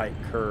this tight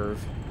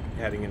curve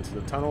heading into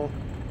the tunnel.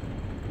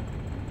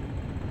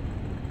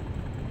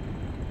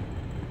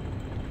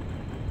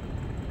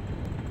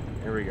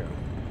 Here we go.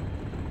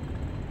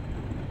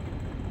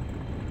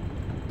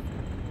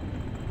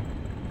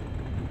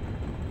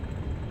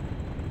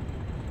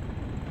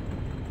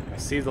 I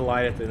see the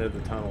light at the end of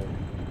the tunnel.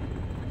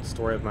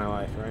 Story of my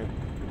life, right?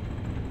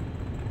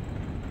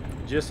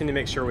 Just need to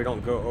make sure we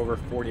don't go over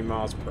 40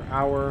 miles per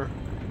hour.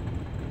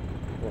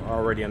 We're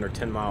already under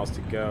 10 miles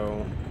to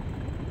go.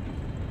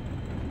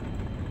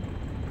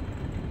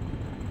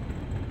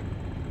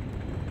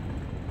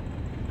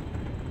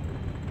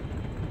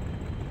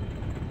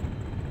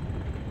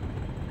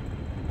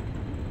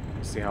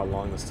 see how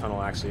long this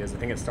tunnel actually is. I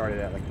think it started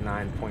at like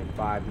 9.5,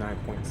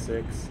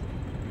 9.6.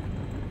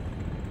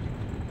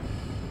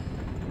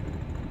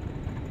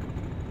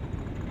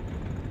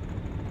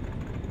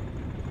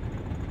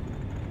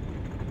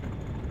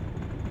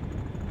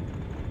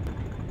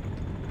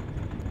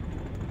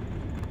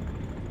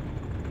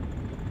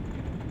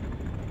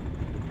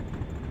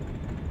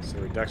 So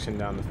reduction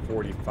down to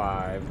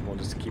 45. We'll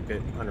just keep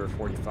it under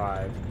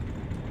 45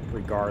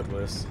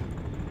 regardless.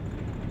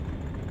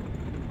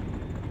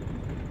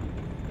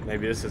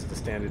 Maybe this is the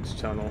Standedge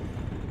tunnel.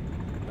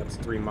 That's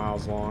 3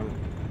 miles long.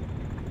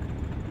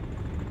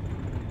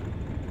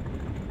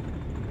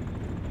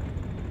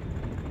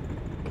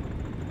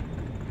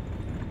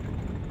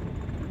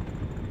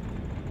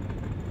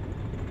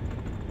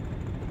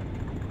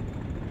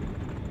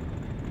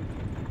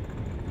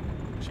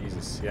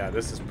 Jesus, yeah,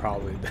 this is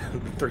probably the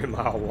 3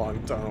 mile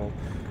long tunnel.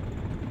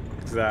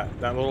 Because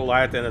that little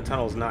light at the end of the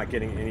tunnel is not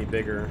getting any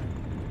bigger.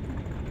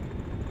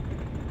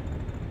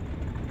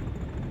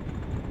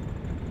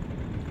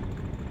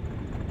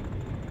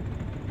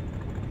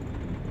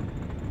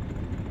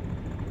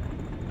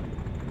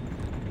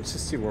 Let's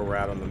just see where we're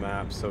at on the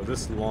map. So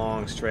this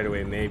long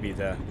straightaway may be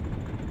the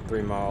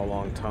 3 mile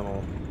long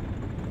tunnel.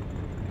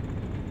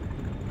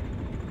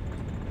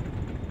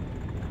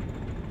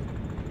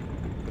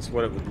 That's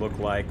what it would look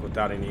like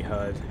without any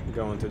HUD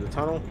going through the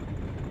tunnel.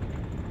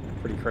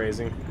 Pretty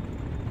crazy.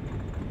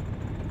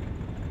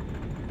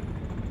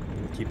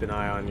 And keep an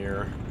eye on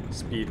your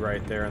speed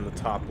right there in the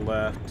top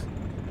left.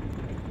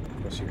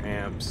 Of course, your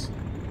amps.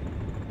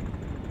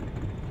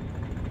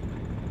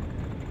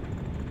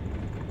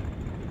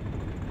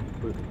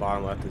 At the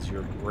bottom left is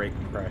your brake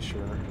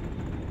pressure.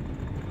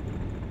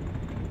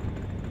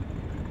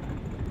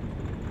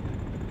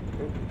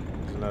 Ooh,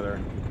 there's another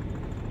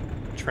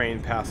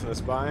train passing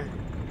us by.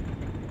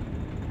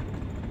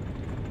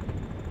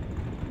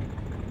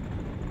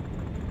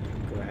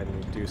 Go ahead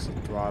and reduce the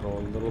throttle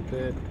a little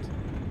bit.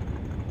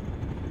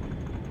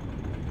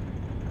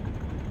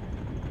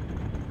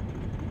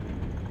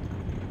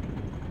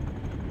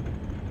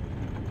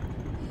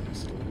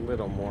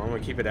 Little more. I'm going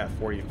to keep it at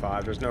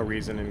 45. There's no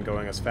reason in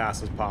going as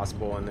fast as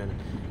possible and then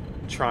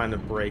trying to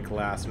brake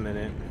last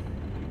minute.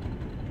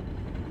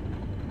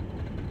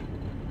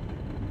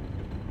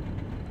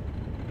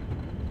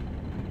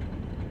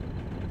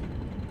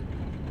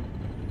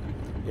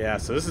 Yeah,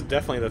 so this is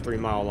definitely the 3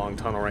 mile long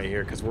tunnel right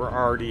here because we're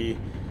already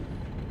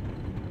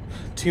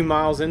 2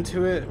 miles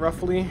into it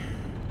roughly.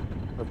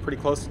 We're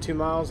pretty close to 2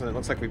 miles and it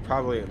looks like we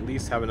probably at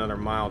least have another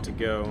mile to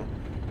go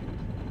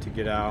to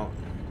get out.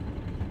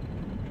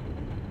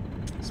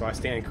 So I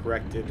stand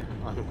corrected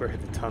on where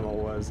the tunnel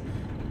was.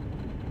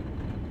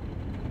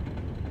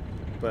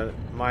 But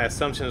my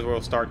assumption is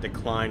we'll start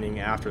declining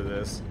after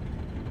this,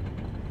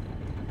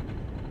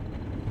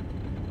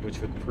 which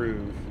would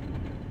prove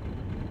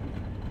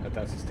that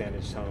that's a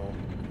Standedge tunnel.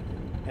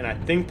 And I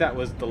think that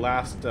was the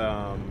last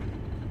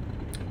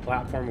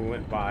platform we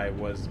went by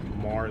was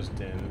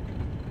Marsden,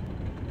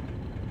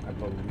 I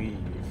believe.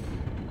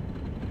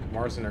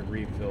 Marsden or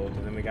Greenfield,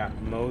 and then we got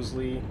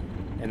Moseley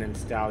and then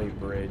Stally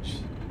Bridge.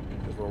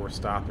 Where we're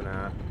stopping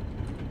at.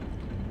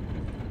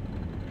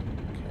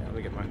 Okay, let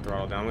me get my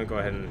throttle down. I'm gonna go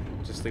ahead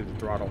and just leave the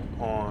throttle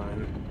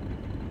on.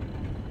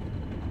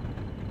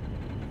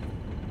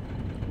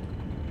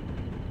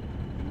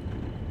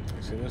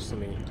 Actually, just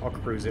I'll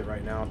cruise it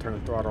right now. I'll turn the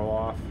throttle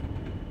off.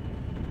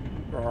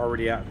 We're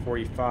already at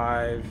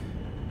 45.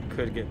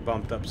 Could get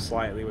bumped up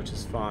slightly, which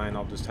is fine.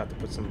 I'll just have to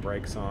put some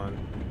brakes on.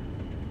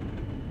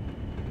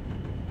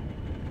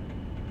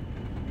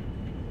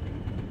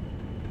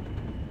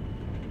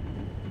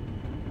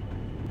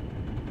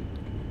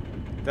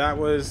 That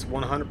was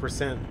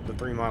 100% the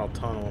 3 mile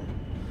tunnel.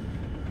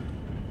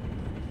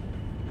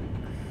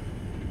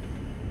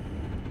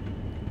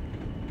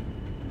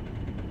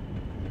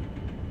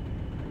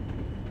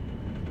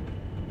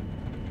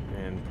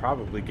 And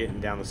probably getting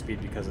down the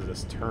speed because of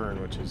this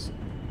turn, which is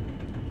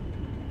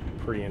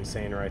pretty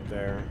insane right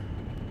there.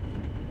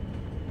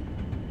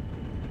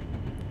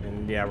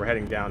 And yeah, we're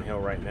heading downhill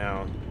right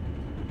now.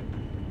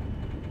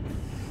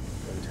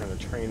 Turn the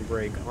train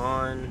brake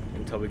on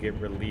until we get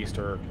released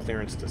or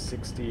clearance to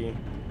 60.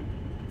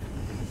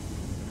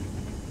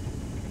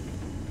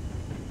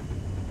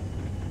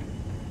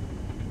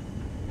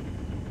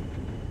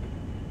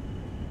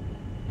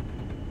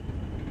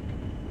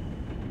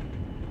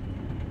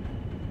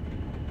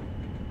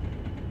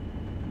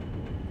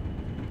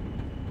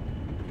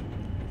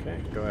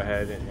 Okay, go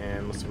ahead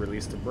and let's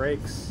release the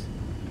brakes.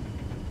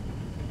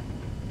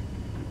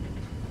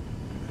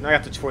 Now I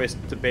got the choice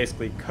to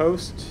basically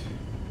coast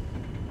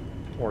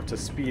or to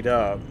speed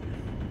up.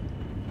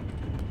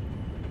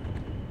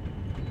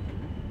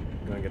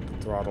 I'm gonna get the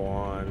throttle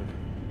on.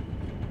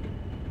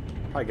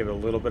 Probably give it a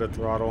little bit of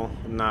throttle.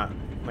 I'm not,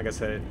 like I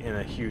said, in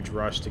a huge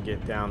rush to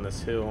get down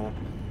this hill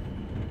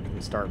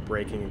and start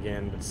braking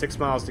again. But 6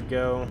 miles to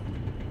go.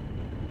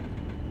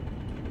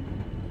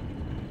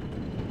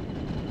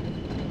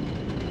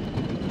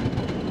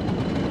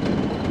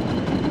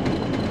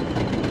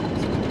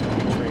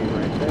 Train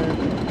right there.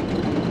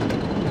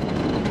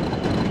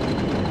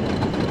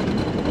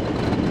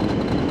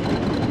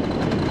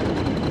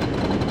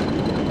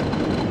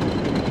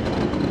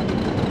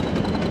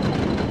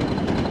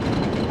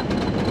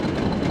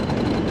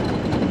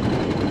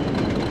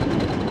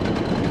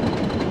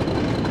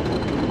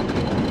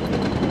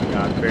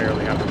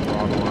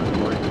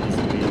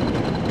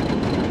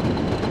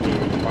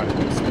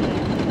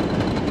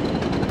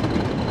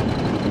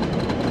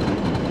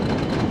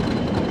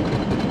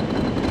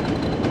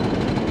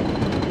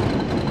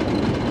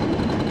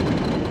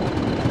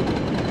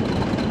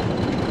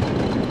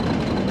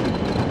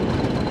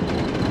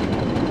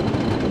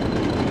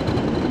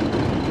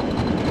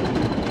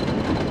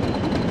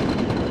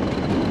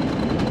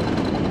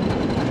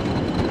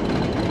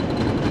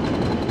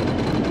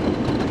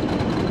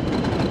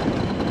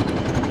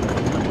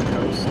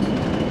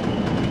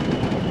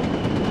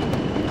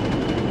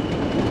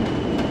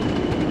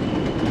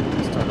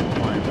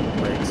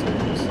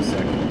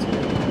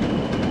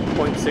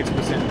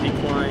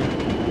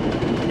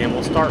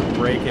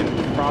 braking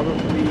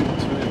probably 2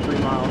 to 3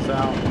 miles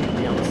out,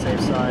 be on the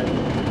safe side.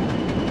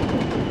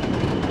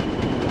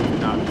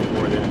 Not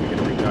before then, we get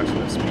a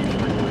reduction of speed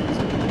for any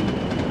reason.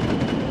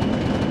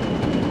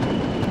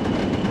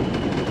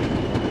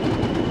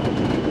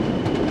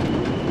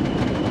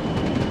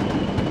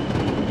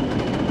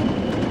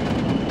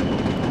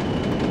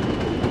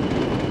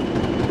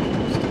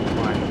 Just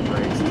applying the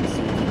brakes to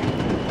see if we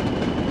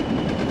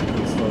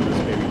can slow this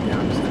baby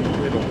down just a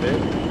little bit.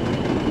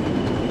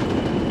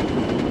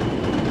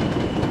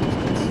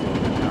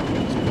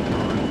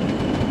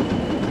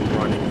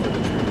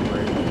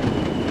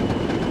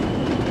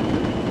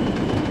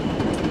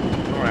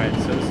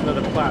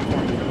 Another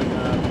platform coming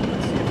up.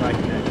 Let's see if I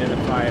can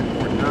identify it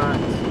or not.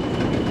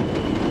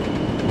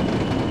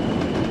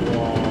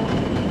 Wall.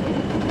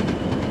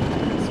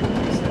 Let's see what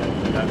he said.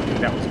 I think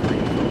that was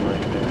Greenfield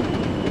right there.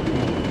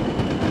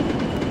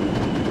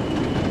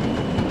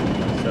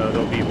 So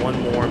there'll be one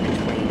more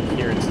between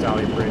here and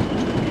Standedge, which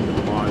will be the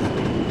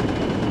Mosley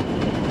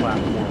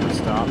platform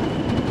stop.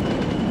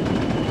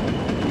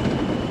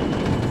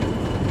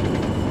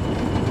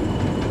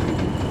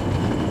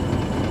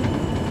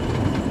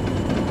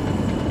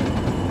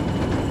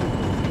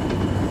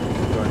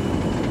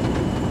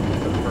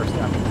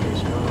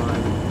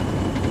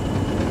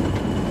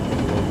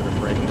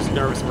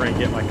 Nervous we're going to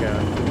get like a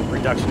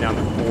reduction down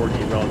to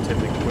 40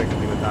 relatively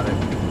quickly without it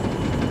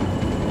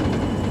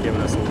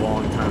giving us a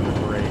long time to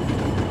brake.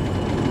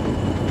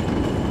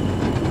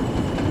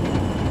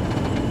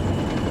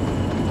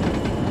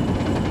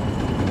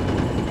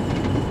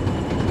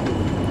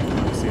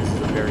 Obviously this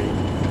is a very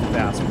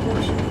fast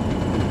portion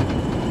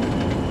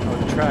of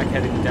the track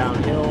heading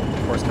downhill.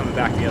 Of course coming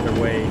back the other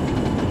way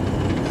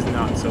is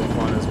not so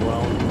fun as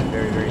well.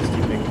 Very, very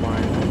steep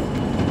incline.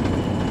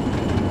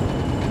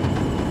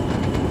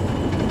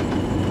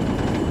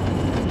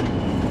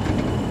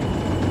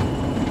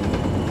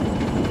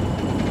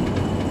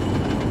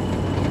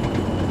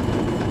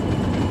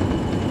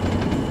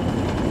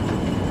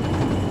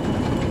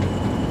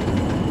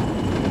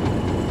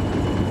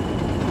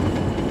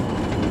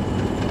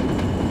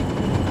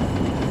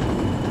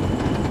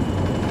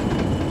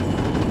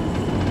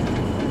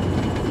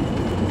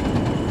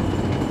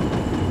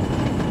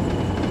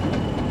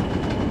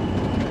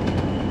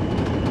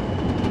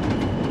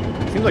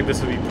 Seems like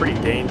this would be pretty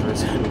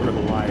dangerous in real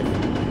life,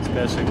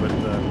 especially with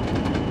the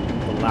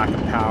lack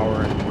of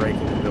power and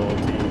braking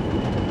ability.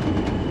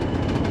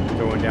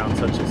 Going down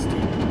such a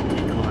steep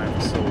decline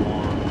for so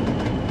long.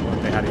 What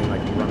if they had any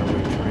like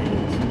runaway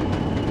trains?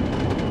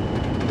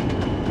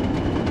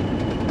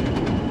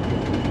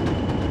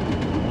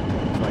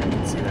 I feel like I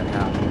can see that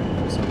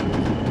happening for some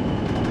reason.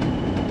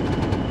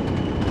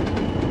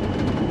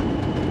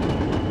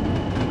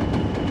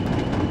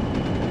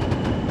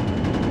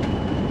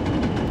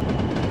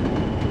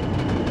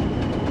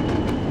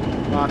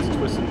 Lots of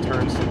twists and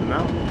turns to the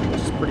mountain,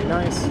 which is pretty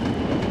nice.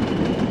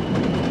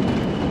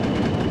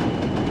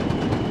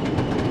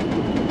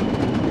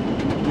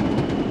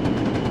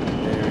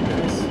 Very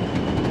nice.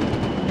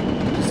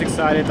 Just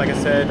excited. Like I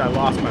said, I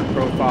lost my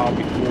profile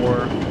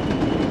before.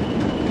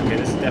 Okay,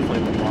 this is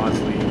definitely the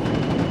Mosley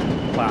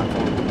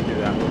platform. Do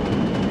that little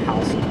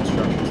house and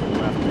construction to the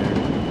left there.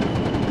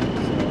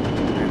 So,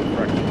 I'm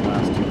correcting the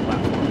last two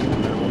platforms in the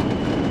middle.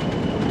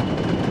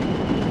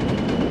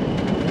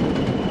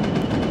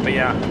 But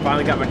yeah,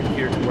 finally got my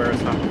computer to where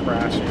it's not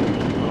crashing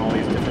on all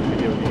these different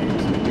video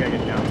games. We gotta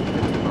get down to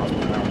 15 miles per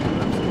hour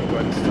coming up, so we'll go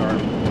ahead and start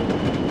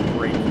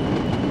braking.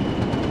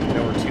 I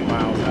know we're 2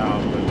 miles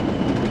out, but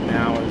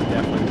now is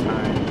definitely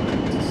time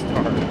to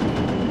start.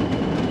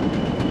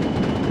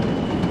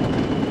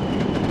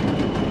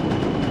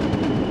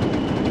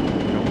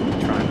 Don't be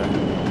trying to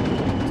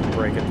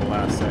brake at the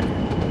last second.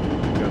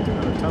 Go through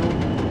another tunnel.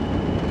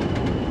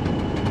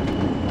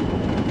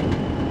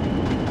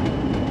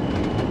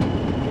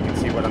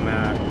 What I'm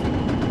at,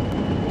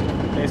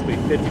 basically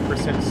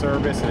 50%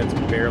 service, and it's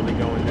barely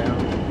going down.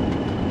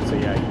 So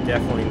yeah, you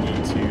definitely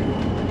need to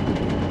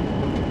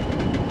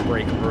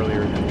brake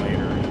earlier than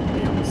later,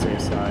 be on the safe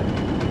side.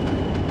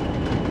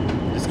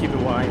 Just keep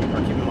in mind,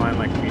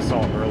 like we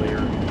saw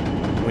earlier,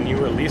 when you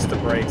release the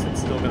brakes,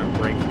 it's still going to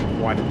brake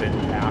quite a bit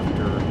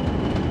after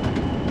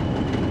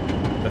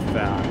the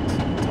fact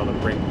until the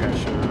brake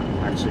pressure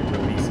actually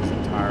releases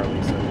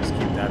entirely. So just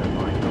keep that in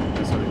mind. You don't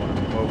necessarily want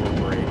to over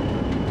brake.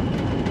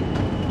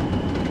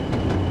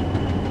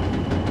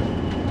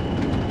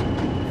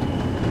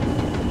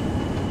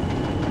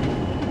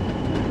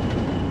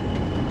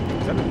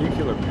 Is that a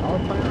nuclear power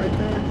plant right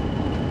there?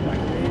 Back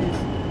in the 80s?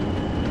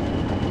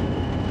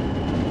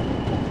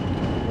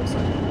 Looks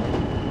like it.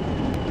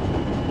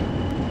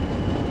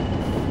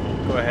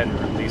 Go ahead and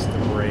release the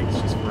brakes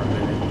just for a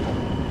minute.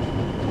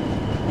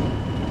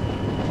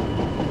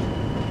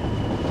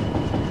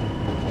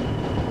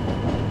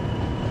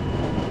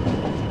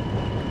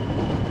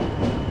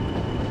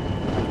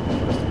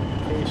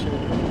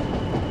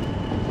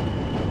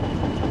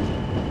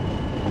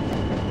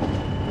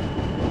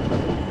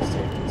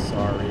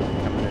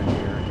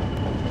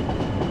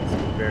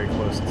 Very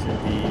close to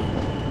the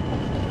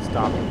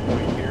stopping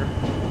point here.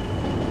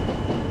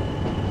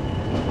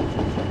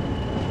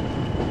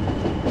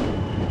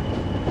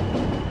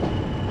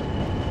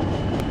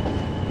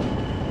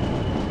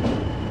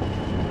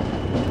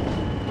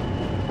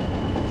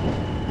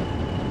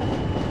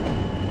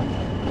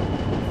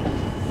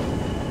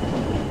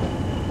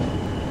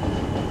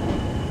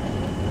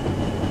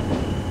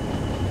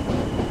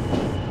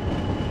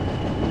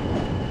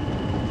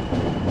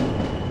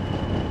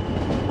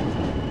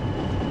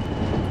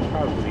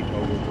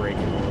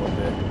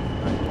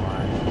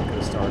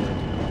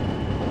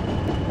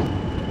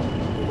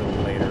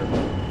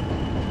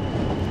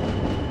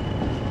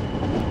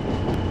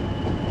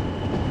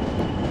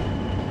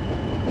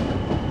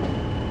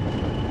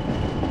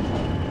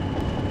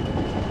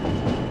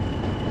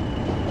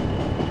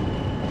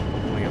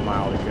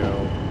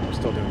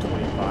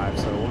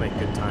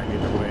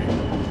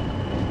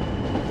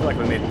 feel like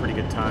we made a pretty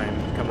good time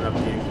coming up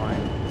the incline.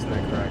 Isn't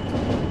that correct? Look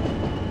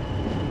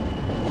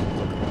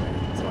at me.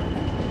 It's like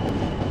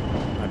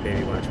my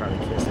baby when I try to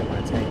kiss it when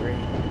it's angry.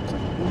 It's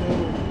like,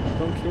 no,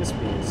 don't kiss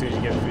me. As soon as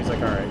you get food, he's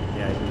like, all right,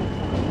 yeah.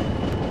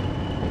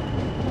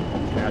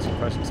 Can I ask you a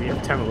question? See,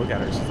 every time I look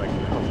at her, she's like,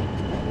 no,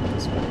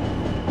 this way.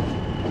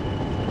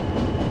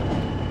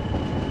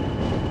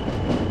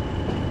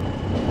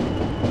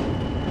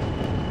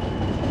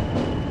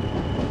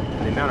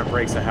 And the amount of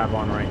brakes I have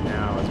on right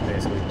now is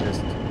basically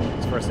just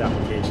this first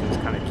application is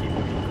kind of keeping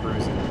me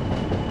cruising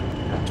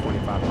at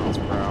 25 miles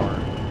per hour.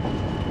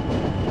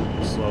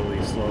 Slowly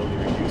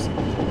reducing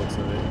the looks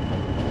of it.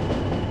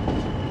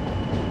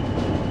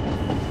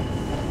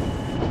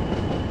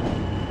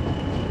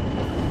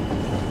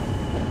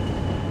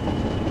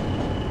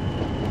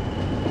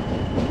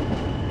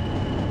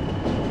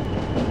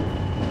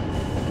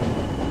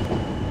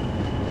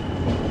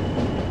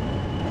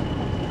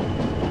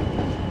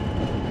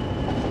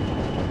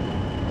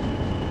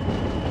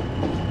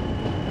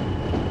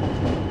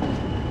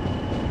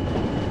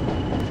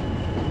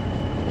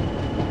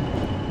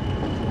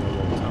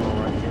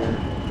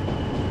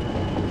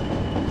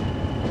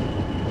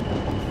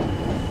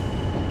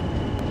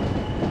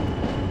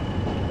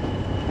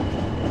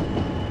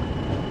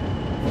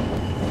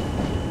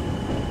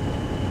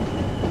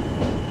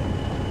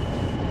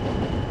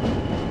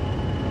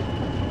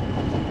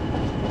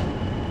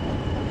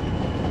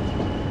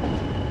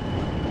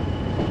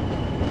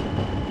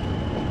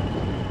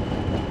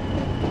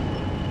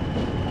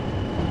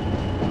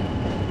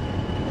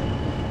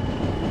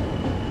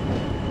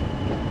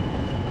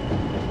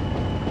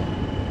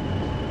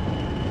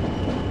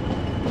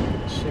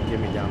 Get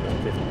me down to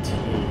 15.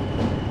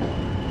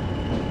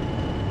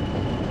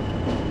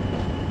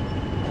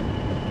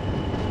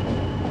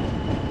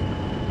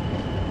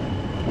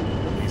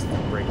 Release the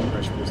brake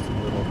pressure just a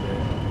little bit.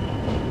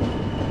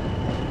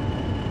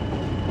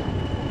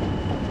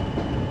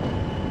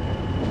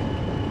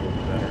 A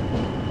little better.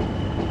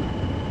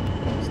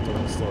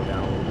 Still slow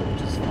down a little bit,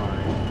 which is fine.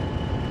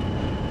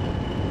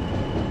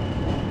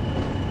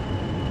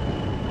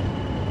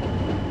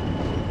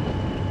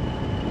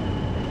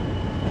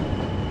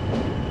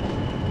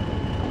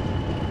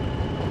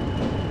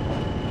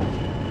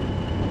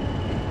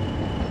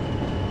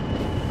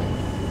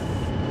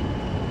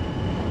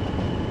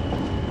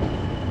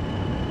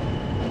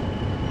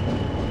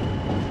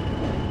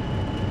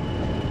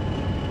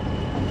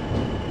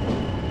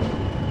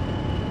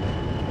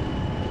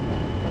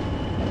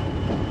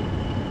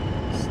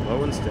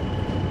 Slow and steady.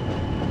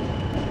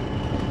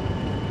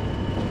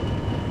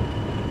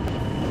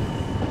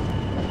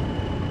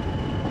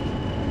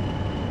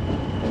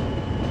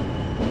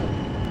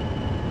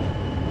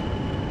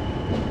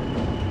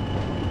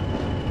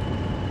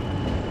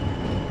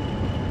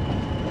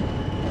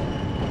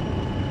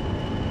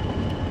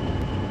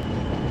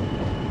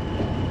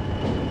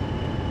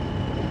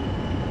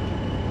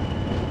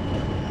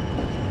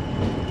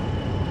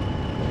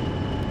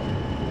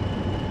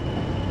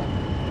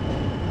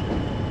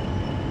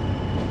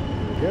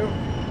 Go.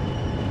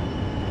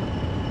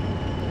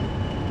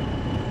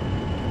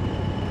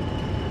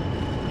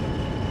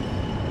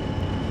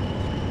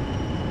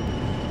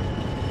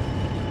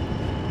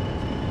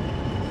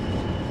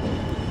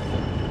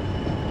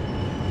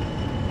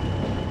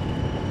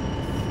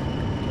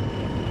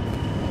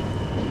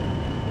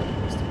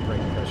 Just the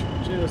brake pressure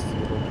just a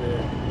little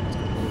bit. Let's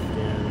go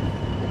again.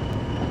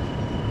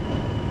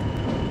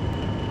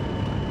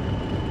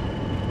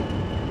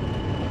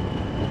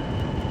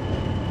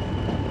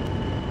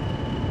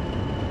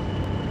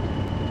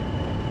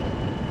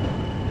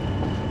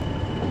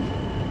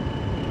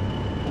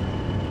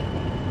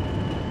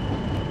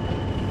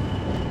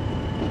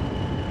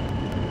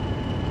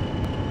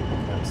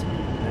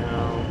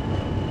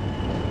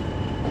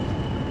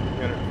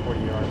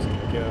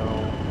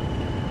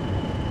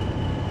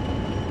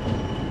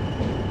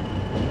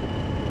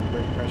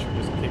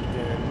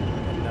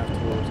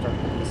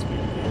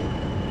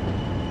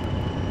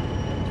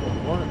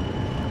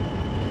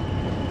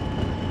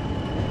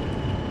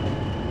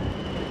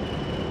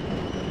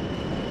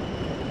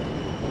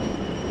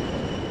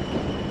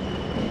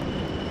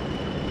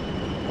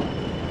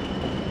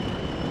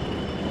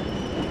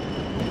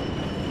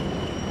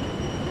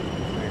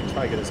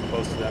 Try to get as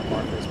close to that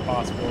marker as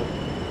possible.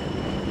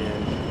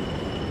 Again,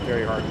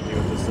 very hard to do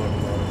with this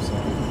locomotive, so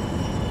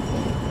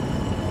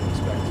don't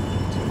expect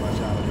too much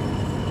out of it.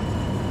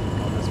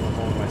 On this one's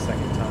only my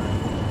second time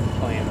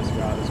playing this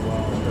route as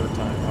well, third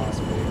time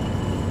possibly.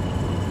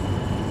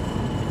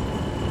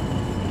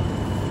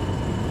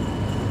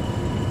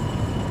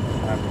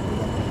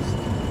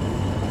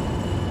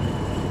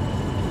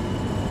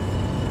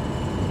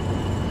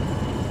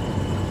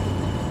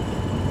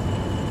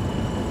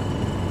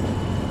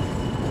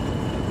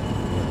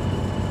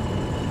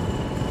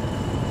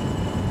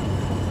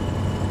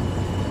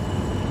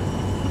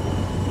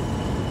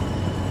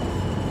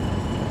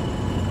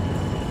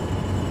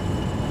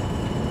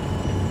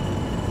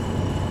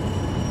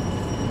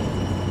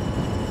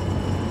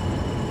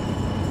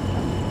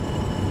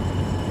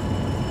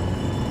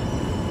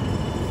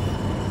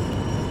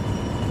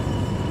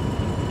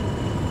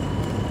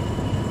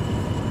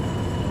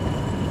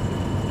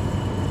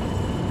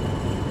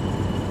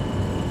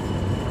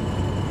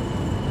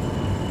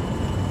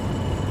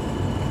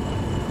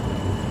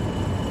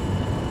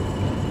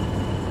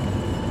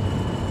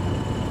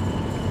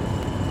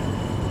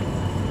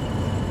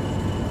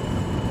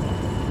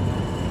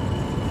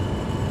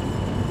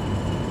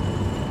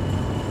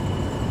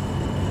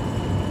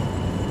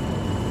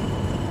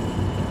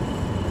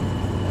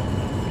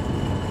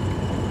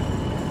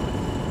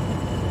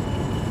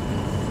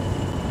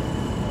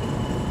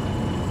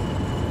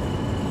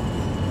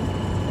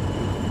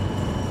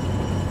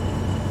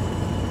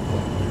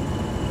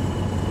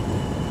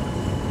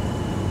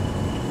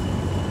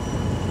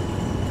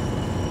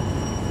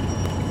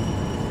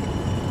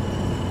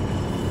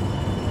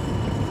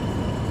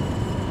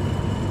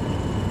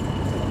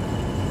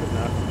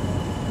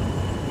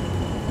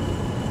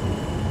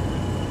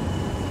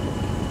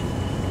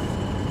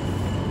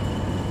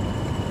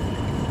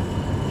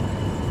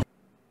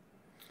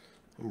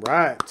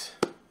 Right.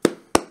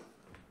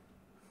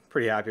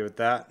 Pretty happy with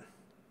that.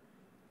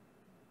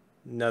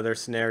 Another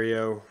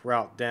scenario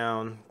route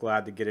down.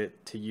 Glad to get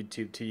it to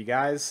YouTube to you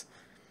guys.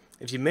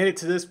 If you made it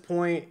to this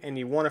point and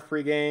you want a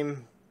free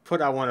game,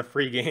 put "I want a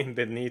free game"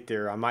 beneath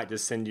there. I might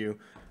just send you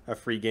a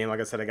free game. Like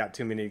I said, I got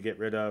too many to get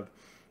rid of.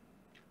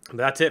 But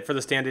that's it for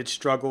the Standedge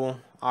Struggle.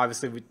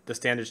 Obviously, the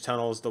Standedge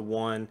Tunnel is the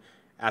one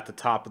at the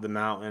top of the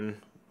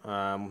mountain,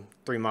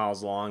 3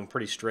 miles long,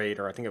 pretty straight,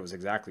 or I think it was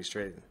exactly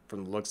straight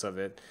from the looks of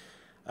it.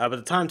 But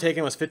the time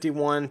taken was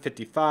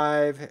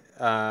 51:55.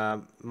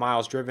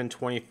 Miles driven,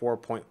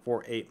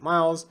 24.48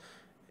 miles.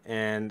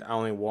 And I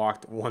only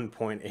walked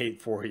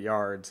 1.84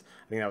 yards.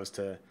 I think that was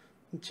to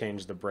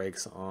change the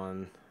brakes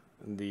on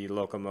the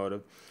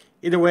locomotive.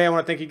 Either way, I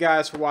want to thank you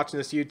guys for watching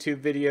this YouTube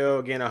video.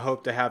 Again, I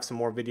hope to have some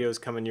more videos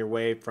coming your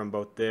way from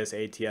both this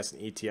ATS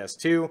and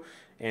ETS2.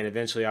 And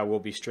eventually I will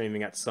be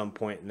streaming at some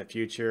point in the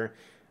future.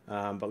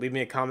 But leave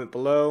me a comment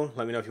below.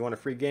 Let me know if you want a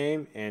free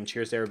game. And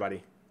cheers to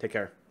everybody. Take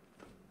care.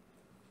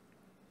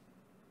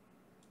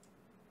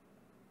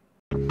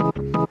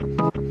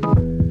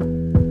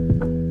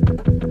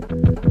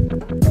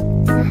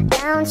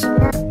 Don't you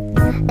know?